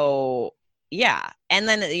 So yeah. And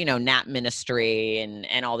then, nap ministry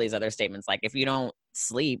and all these other statements. Like if you don't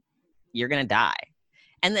sleep, you're going to die.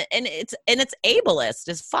 And it's ableist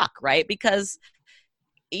as fuck, right? Because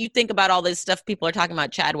you think about all this stuff people are talking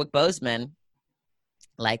about Chadwick Boseman.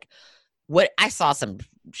 Like what, I saw some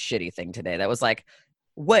shitty thing today that was like,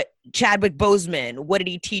 what Chadwick Boseman, what did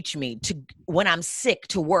he teach me to, when I'm sick,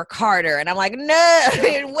 to work harder? And I'm like, no,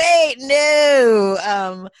 wait,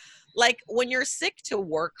 no. Like when you're sick, to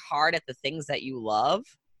work hard at the things that you love.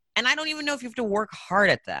 And I don't even know if you have to work hard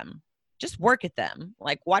at them. Just work at them.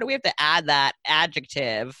 Like, why do we have to add that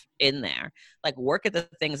adjective in there? Like, work at the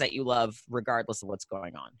things that you love regardless of what's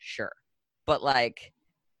going on. Sure. But like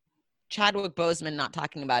Chadwick Boseman not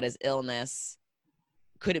talking about his illness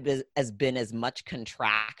could have been as much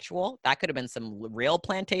contractual. That could have been some real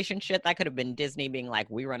plantation shit. That could have been Disney being like,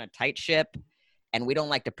 we run a tight ship and we don't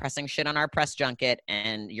like depressing shit on our press junket,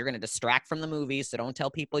 and you're going to distract from the movie, so don't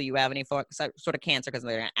tell people you have any sort of cancer, because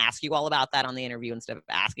they're going to ask you all about that on the interview instead of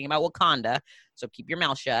asking about Wakanda, so keep your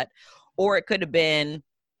mouth shut. Or it could have been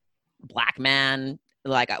black man,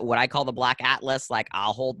 like what I call the Black Atlas, like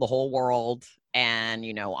I'll hold the whole world and,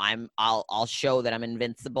 you know, I'll show that I'm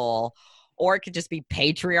invincible. Or it could just be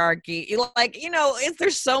patriarchy. Like, you know,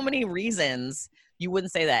 there's so many reasons you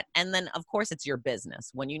wouldn't say that. And then, of course, it's your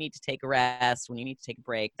business. When you need to take a rest, when you need to take a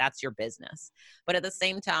break, that's your business. But at the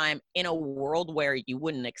same time, in a world where you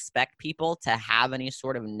wouldn't expect people to have any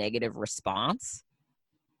sort of negative response,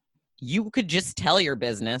 you could just tell your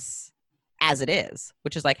business as it is,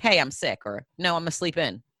 which is like, hey, I'm sick, or no, I'm asleep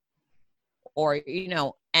in. Or, you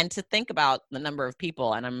know, and to think about the number of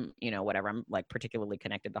people, and I'm, you know, whatever, I'm like particularly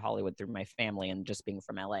connected to Hollywood through my family and just being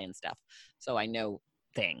from LA and stuff. So I know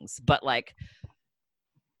things, but like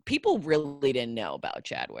people really didn't know about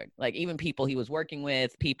Chadwick. Like even people he was working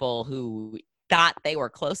with, people who thought they were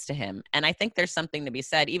close to him. And I think there's something to be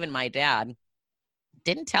said. Even my dad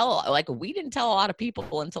we didn't tell a lot of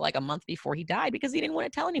people until like a month before he died because he didn't want to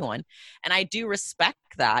tell anyone. And I do respect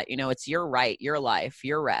that. You know, it's your right, your life,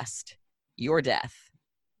 your rest, your death.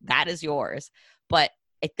 That is yours. But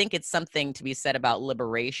I think it's something to be said about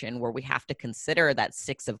liberation where we have to consider that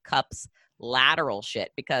Six of Cups lateral shit,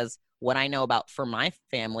 because what I know about for my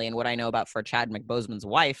family and what I know about for Chadwick Boseman's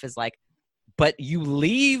wife is like, but you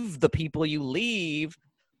leave the people you leave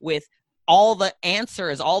with all the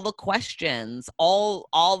answers, all the questions, all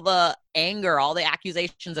the anger, all the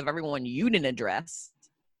accusations of everyone you didn't address,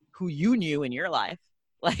 who you knew in your life.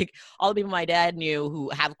 Like all the people my dad knew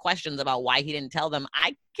who have questions about why he didn't tell them.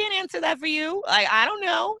 I can't answer that for you. Like, I don't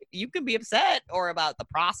know. You could be upset or about the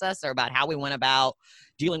process or about how we went about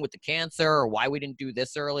dealing with the cancer or why we didn't do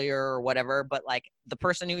this earlier or whatever. But like the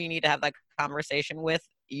person who you need to have that conversation with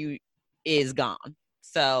is gone.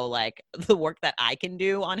 So like the work that I can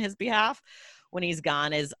do on his behalf when he's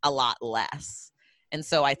gone is a lot less. And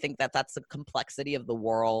so I think that that's the complexity of the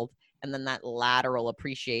world. And then that lateral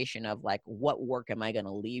appreciation of like, what work am I going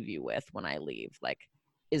to leave you with when I leave? Like,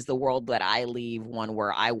 is the world that I leave one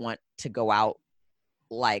where I want to go out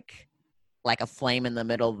like a flame in the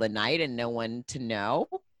middle of the night and no one to know?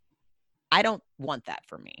 I don't want that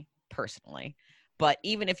for me personally. But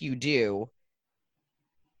even if you do,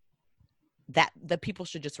 that the people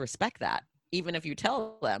should just respect that. Even if you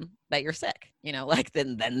tell them that you're sick, you know, like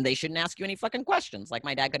then they shouldn't ask you any fucking questions. Like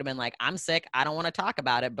my dad could have been like, I'm sick. I don't want to talk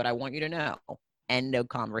about it, but I want you to know. End of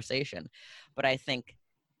conversation. But I think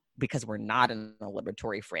because we're not in a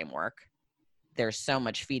liberatory framework, there's so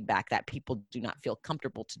much feedback that people do not feel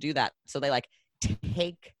comfortable to do that. So they like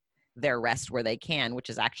take their rest where they can, which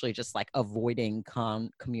is actually just like avoiding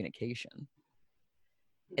communication.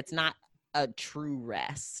 It's not a true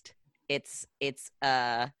rest. It's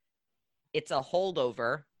a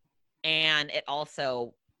holdover, and it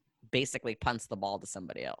also basically punts the ball to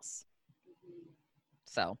somebody else.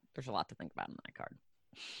 So there's a lot to think about in that card.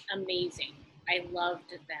 Amazing. I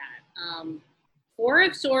loved that. Four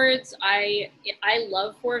of Swords, I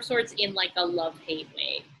love Four of Swords in like a love-hate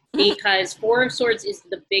way, because Four of Swords is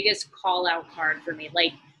the biggest call-out card for me.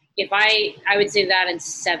 Like if I would say that and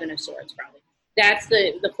Seven of Swords probably. That's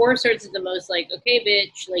the Four of Swords is the most like, okay,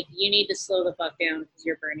 bitch, like you need to slow the fuck down because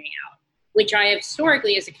you're burning out. Which I have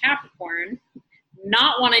historically as a Capricorn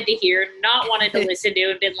not wanted to hear, not wanted to listen to,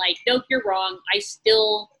 and been like, nope, you're wrong. I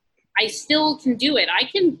still can do it. I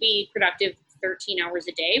can be productive 13 hours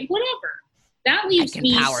a day, whatever. That leaves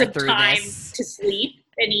me some time to sleep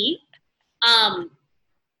and eat.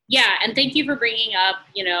 Yeah, and thank you for bringing up,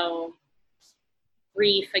 you know,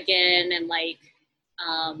 grief again and like,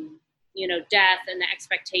 you know, death and the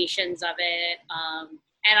expectations of it.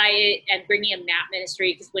 And bringing up Nap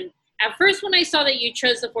Ministry, because at first when I saw that you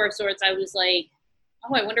chose the Four of Swords, I was like,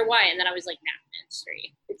 oh, I wonder why. And then I was like, Nap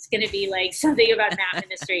Ministry. It's going to be like something about Nap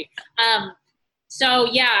Ministry. So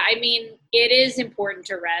yeah, I mean, it is important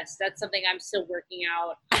to rest. That's something I'm still working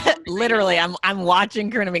out. Literally, I'm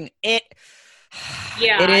watching Corinna being it.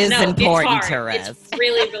 Yeah, it is important to rest. It's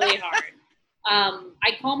really, really hard.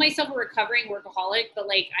 I call myself a recovering workaholic, but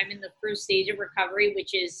like I'm in the first stage of recovery,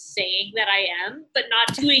 which is saying that I am, but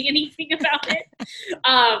not doing anything about it.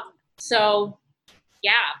 So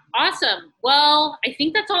yeah, awesome. Well, I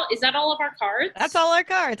think that's all. Is that all of our cards? That's all our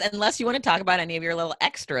cards, unless you want to talk about any of your little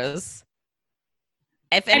extras.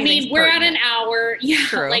 I mean, we're at an hour. Yeah.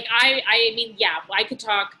 True. Like I mean, yeah, I could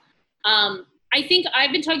talk. I think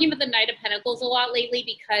I've been talking about the Knight of Pentacles a lot lately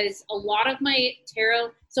because a lot of my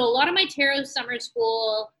tarot summer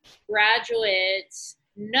school graduates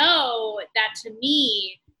know that to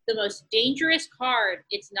me, the most dangerous card,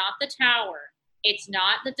 it's not the Tower, it's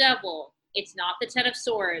not the Devil, it's not the Ten of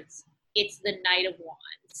Swords, it's the Knight of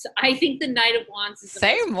Wands. I think the Knight of Wands is the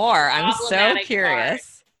Say most more. I'm so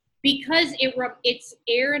curious. card. because it's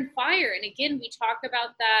air and fire. And again, we talk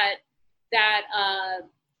about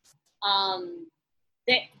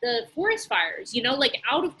the forest fires, you know, like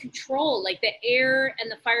out of control, like the air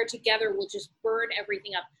and the fire together will just burn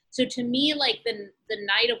everything up. So to me, like the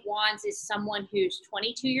Knight of Wands is someone who's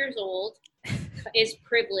 22 years old, is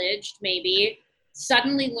privileged, maybe,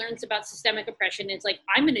 suddenly learns about systemic oppression. And it's like,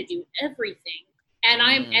 I'm going to do everything.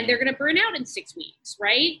 And they're going to burn out in 6 weeks,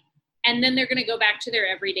 right? And then they're going to go back to their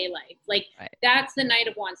everyday life. Like, that's the Knight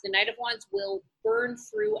of Wands. The Knight of Wands will burn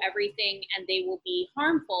through everything and they will be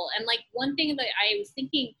harmful. And like one thing that I was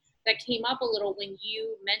thinking that came up a little when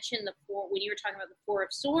you mentioned when you were talking about the Four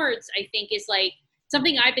of Swords, I think is like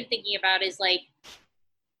something I've been thinking about is like,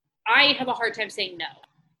 I have a hard time saying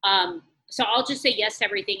no. So I'll just say yes to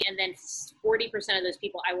everything. And then 40% of those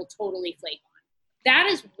people I will totally flake on. That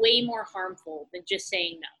is way more harmful than just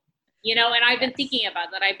saying no. You know, and I've been thinking about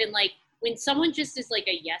that. I've been like, when someone just is like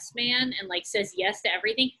a yes man and like says yes to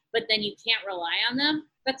everything, but then you can't rely on them,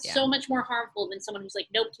 that's so much more harmful than someone who's like,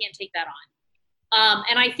 nope, can't take that on.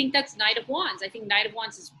 And I think that's Knight of Wands. I think Knight of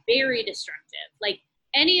Wands is very destructive. Like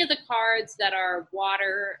any of the cards that are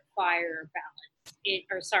water, fire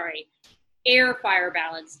balance, air, fire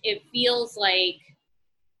balance, it feels like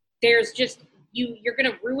there's just, you're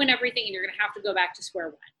going to ruin everything and you're going to have to go back to square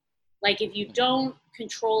one. Like if you don't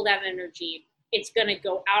control that energy, it's going to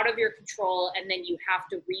go out of your control and then you have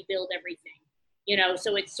to rebuild everything, you know?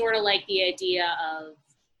 So it's sort of like the idea of,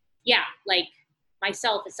 like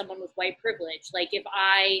myself as someone with white privilege, like if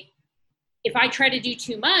I try to do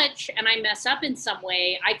too much and I mess up in some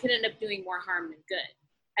way, I could end up doing more harm than good.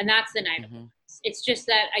 And that's the Knight of Wands. It's just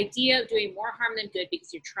that idea of doing more harm than good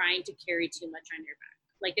because you're trying to carry too much on your back.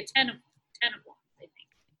 Like a 10 of Wands, I think.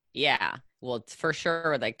 Yeah. Well, it's for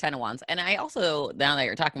sure like 10 of Wands. And I also, now that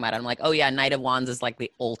you're talking about it, I'm like, oh yeah, Knight of Wands is like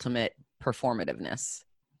the ultimate performativeness.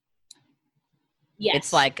 Yes.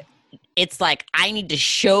 It's like I need to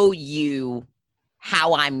show you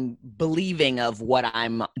how I'm believing of what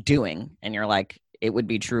I'm doing. And you're like, it would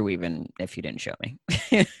be true even if you didn't show me.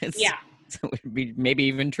 So it would be maybe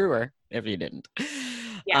even truer if you didn't.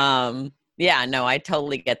 No, I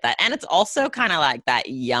totally get that. And it's also kind of like that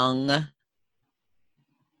young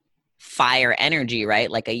fire energy, right?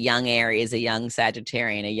 Like a young Aries, a young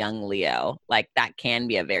Sagittarian, a young Leo. Like that can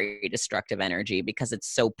be a very destructive energy because it's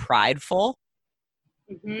so prideful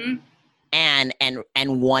and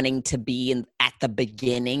wanting to be at the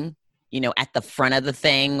beginning, you know, at the front of the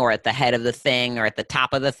thing or at the head of the thing or at the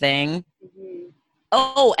top of the thing.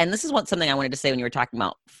 Oh, and this is something I wanted to say when you were talking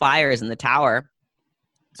about fires in the tower.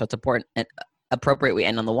 So it's important and appropriate we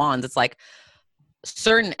end on the wands. It's like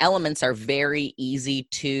certain elements are very easy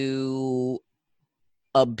to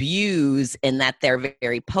abuse in that they're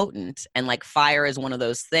very potent. And like fire is one of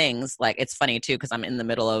those things. Like it's funny too, because I'm in the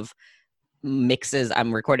middle of mixes.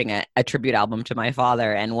 I'm recording a tribute album to my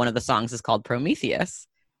father. And one of the songs is called Prometheus.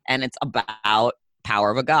 And it's about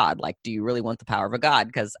power of a god. Like, do you really want the power of a god?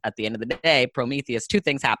 Because at the end of the day, Prometheus, two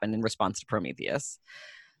things happened in response to Prometheus.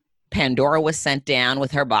 Pandora was sent down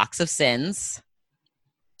with her box of sins,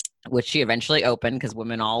 which she eventually opened because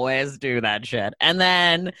women always do that shit. And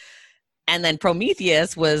then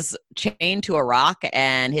Prometheus was chained to a rock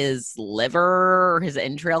and his liver, his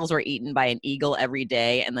entrails were eaten by an eagle every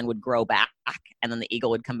day and then would grow back. And then the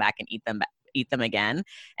eagle would come back and eat them again.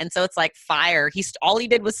 And so it's like fire. All he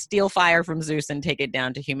did was steal fire from Zeus and take it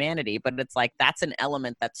down to humanity. But it's like, that's an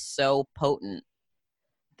element that's so potent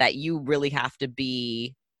that you really have to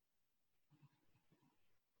be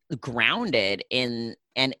grounded in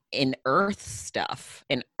earth stuff,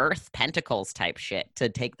 in earth pentacles type shit to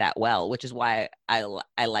take that well, which is why I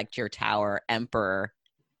liked your Tower Emperor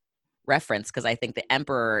reference, because I think the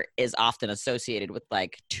Emperor is often associated with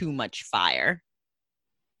like too much fire.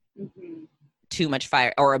 Too much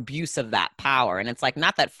fire or abuse of that power. And it's like,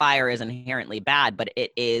 not that fire is inherently bad, but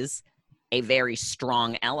it is a very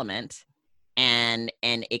strong element and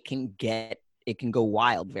it can go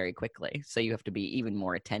wild very quickly. So you have to be even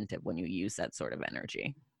more attentive when you use that sort of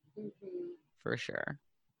energy. For sure.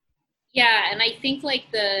 Yeah. And I think like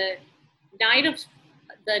the Knight of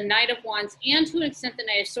Wands and to an extent the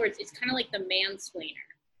Knight of Swords, it's kind of like the mansplainer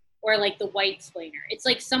or like the white splainer. It's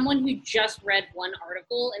like someone who just read one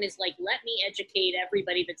article and is like, let me educate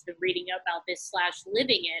everybody that's been reading about this /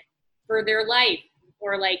 living it for their life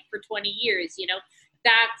or like for 20 years, you know,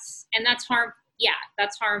 that's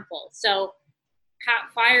harmful. So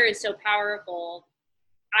fire is so powerful.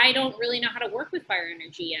 I don't really know how to work with fire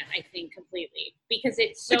energy yet, I think, completely, because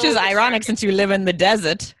it's so which is ironic since you live in the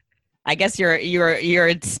desert. I guess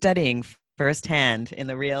you're studying firsthand in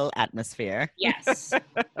the real atmosphere. Yes,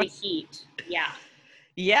 the heat. Yeah.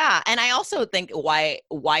 Yeah, and I also think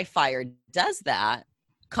why fire does that,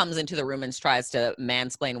 comes into the room and tries to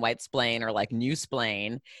mansplain, whitesplain, or like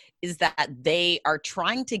newsplain, is that they are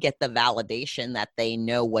trying to get the validation that they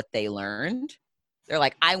know what they learned. They're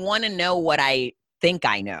like, I want to know what I think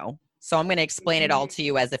I know, so I'm going to explain it all to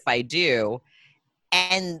you as if I do.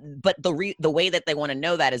 But the way that they want to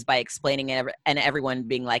know that is by explaining it, and everyone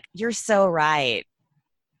being like, "You're so right."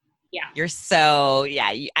 Yeah. You're so,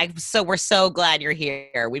 yeah. We're so glad you're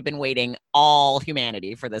here. We've been waiting, all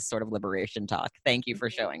humanity, for this sort of liberation talk. Thank you for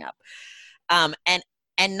showing up.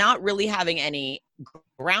 And not really having any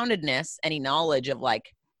groundedness, any knowledge of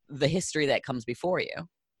like the history that comes before you.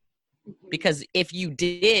 Because if you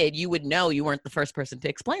did, you would know you weren't the first person to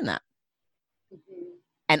explain that.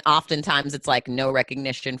 And oftentimes it's like no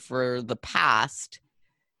recognition for the past,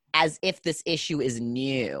 as if this issue is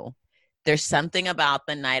new. There's something about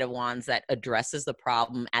the Knight of Wands that addresses the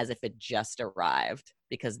problem as if it just arrived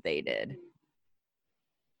because they did.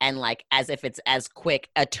 And like as if it's as quick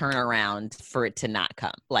a turnaround for it to not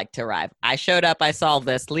come, like to arrive. I showed up, I solved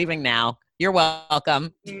this, leaving now. You're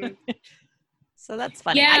welcome. So that's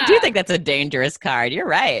funny. Yeah. I do think that's a dangerous card. You're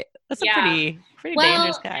right. That's a pretty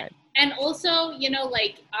dangerous card. And also, you know,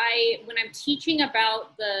 like when I'm teaching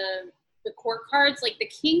about the court cards, like the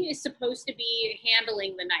king is supposed to be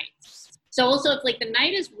handling the knights. So also, if like the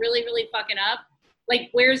knight is really, really fucking up, like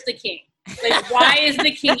where's the king? Like why is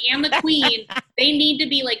the king and the queen? They need to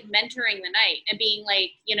be like mentoring the knight and being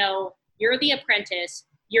like, you know, you're the apprentice.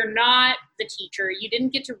 You're not the teacher. You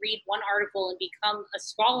didn't get to read one article and become a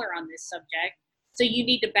scholar on this subject. So you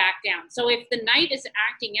need to back down. So if the knight is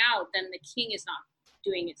acting out, then the king is not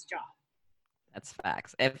doing its job. That's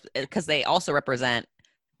facts. Because they also represent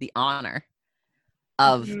the honor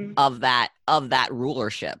of that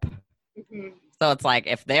rulership. So it's like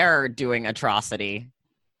if they're doing atrocity,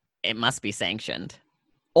 it must be sanctioned,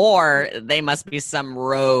 or they must be some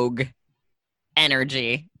rogue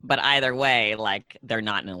energy. But either way, like they're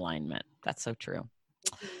not in alignment. That's so true.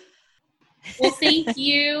 Well, thank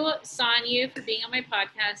you, Sanyu, for being on my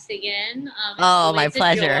podcast again. My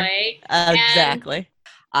pleasure. Exactly.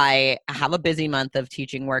 I have a busy month of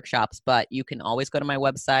teaching workshops, but you can always go to my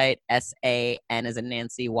website, SAN as in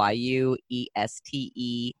Nancy,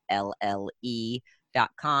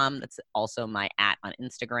 YUESTELLE.com. That's also my @ on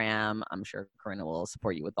Instagram. I'm sure Corinna will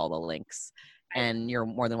support you with all the links. And you're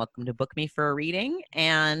more than welcome to book me for a reading,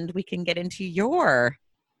 and we can get into your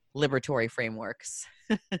liberatory frameworks.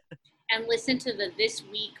 And listen to the This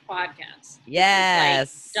Week podcast.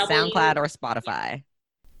 Yes, like SoundCloud or Spotify.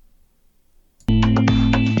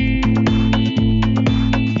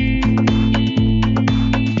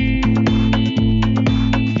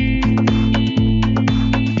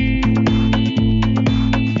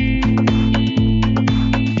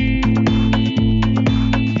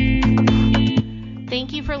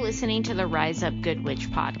 Thank you for listening to the Rise Up Good Witch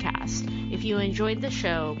podcast. If you enjoyed the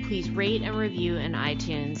show, please rate and review in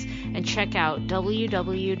iTunes and check out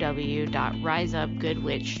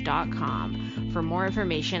www.riseupgoodwitch.com for more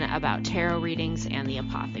information about tarot readings and the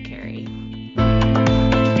apothecary.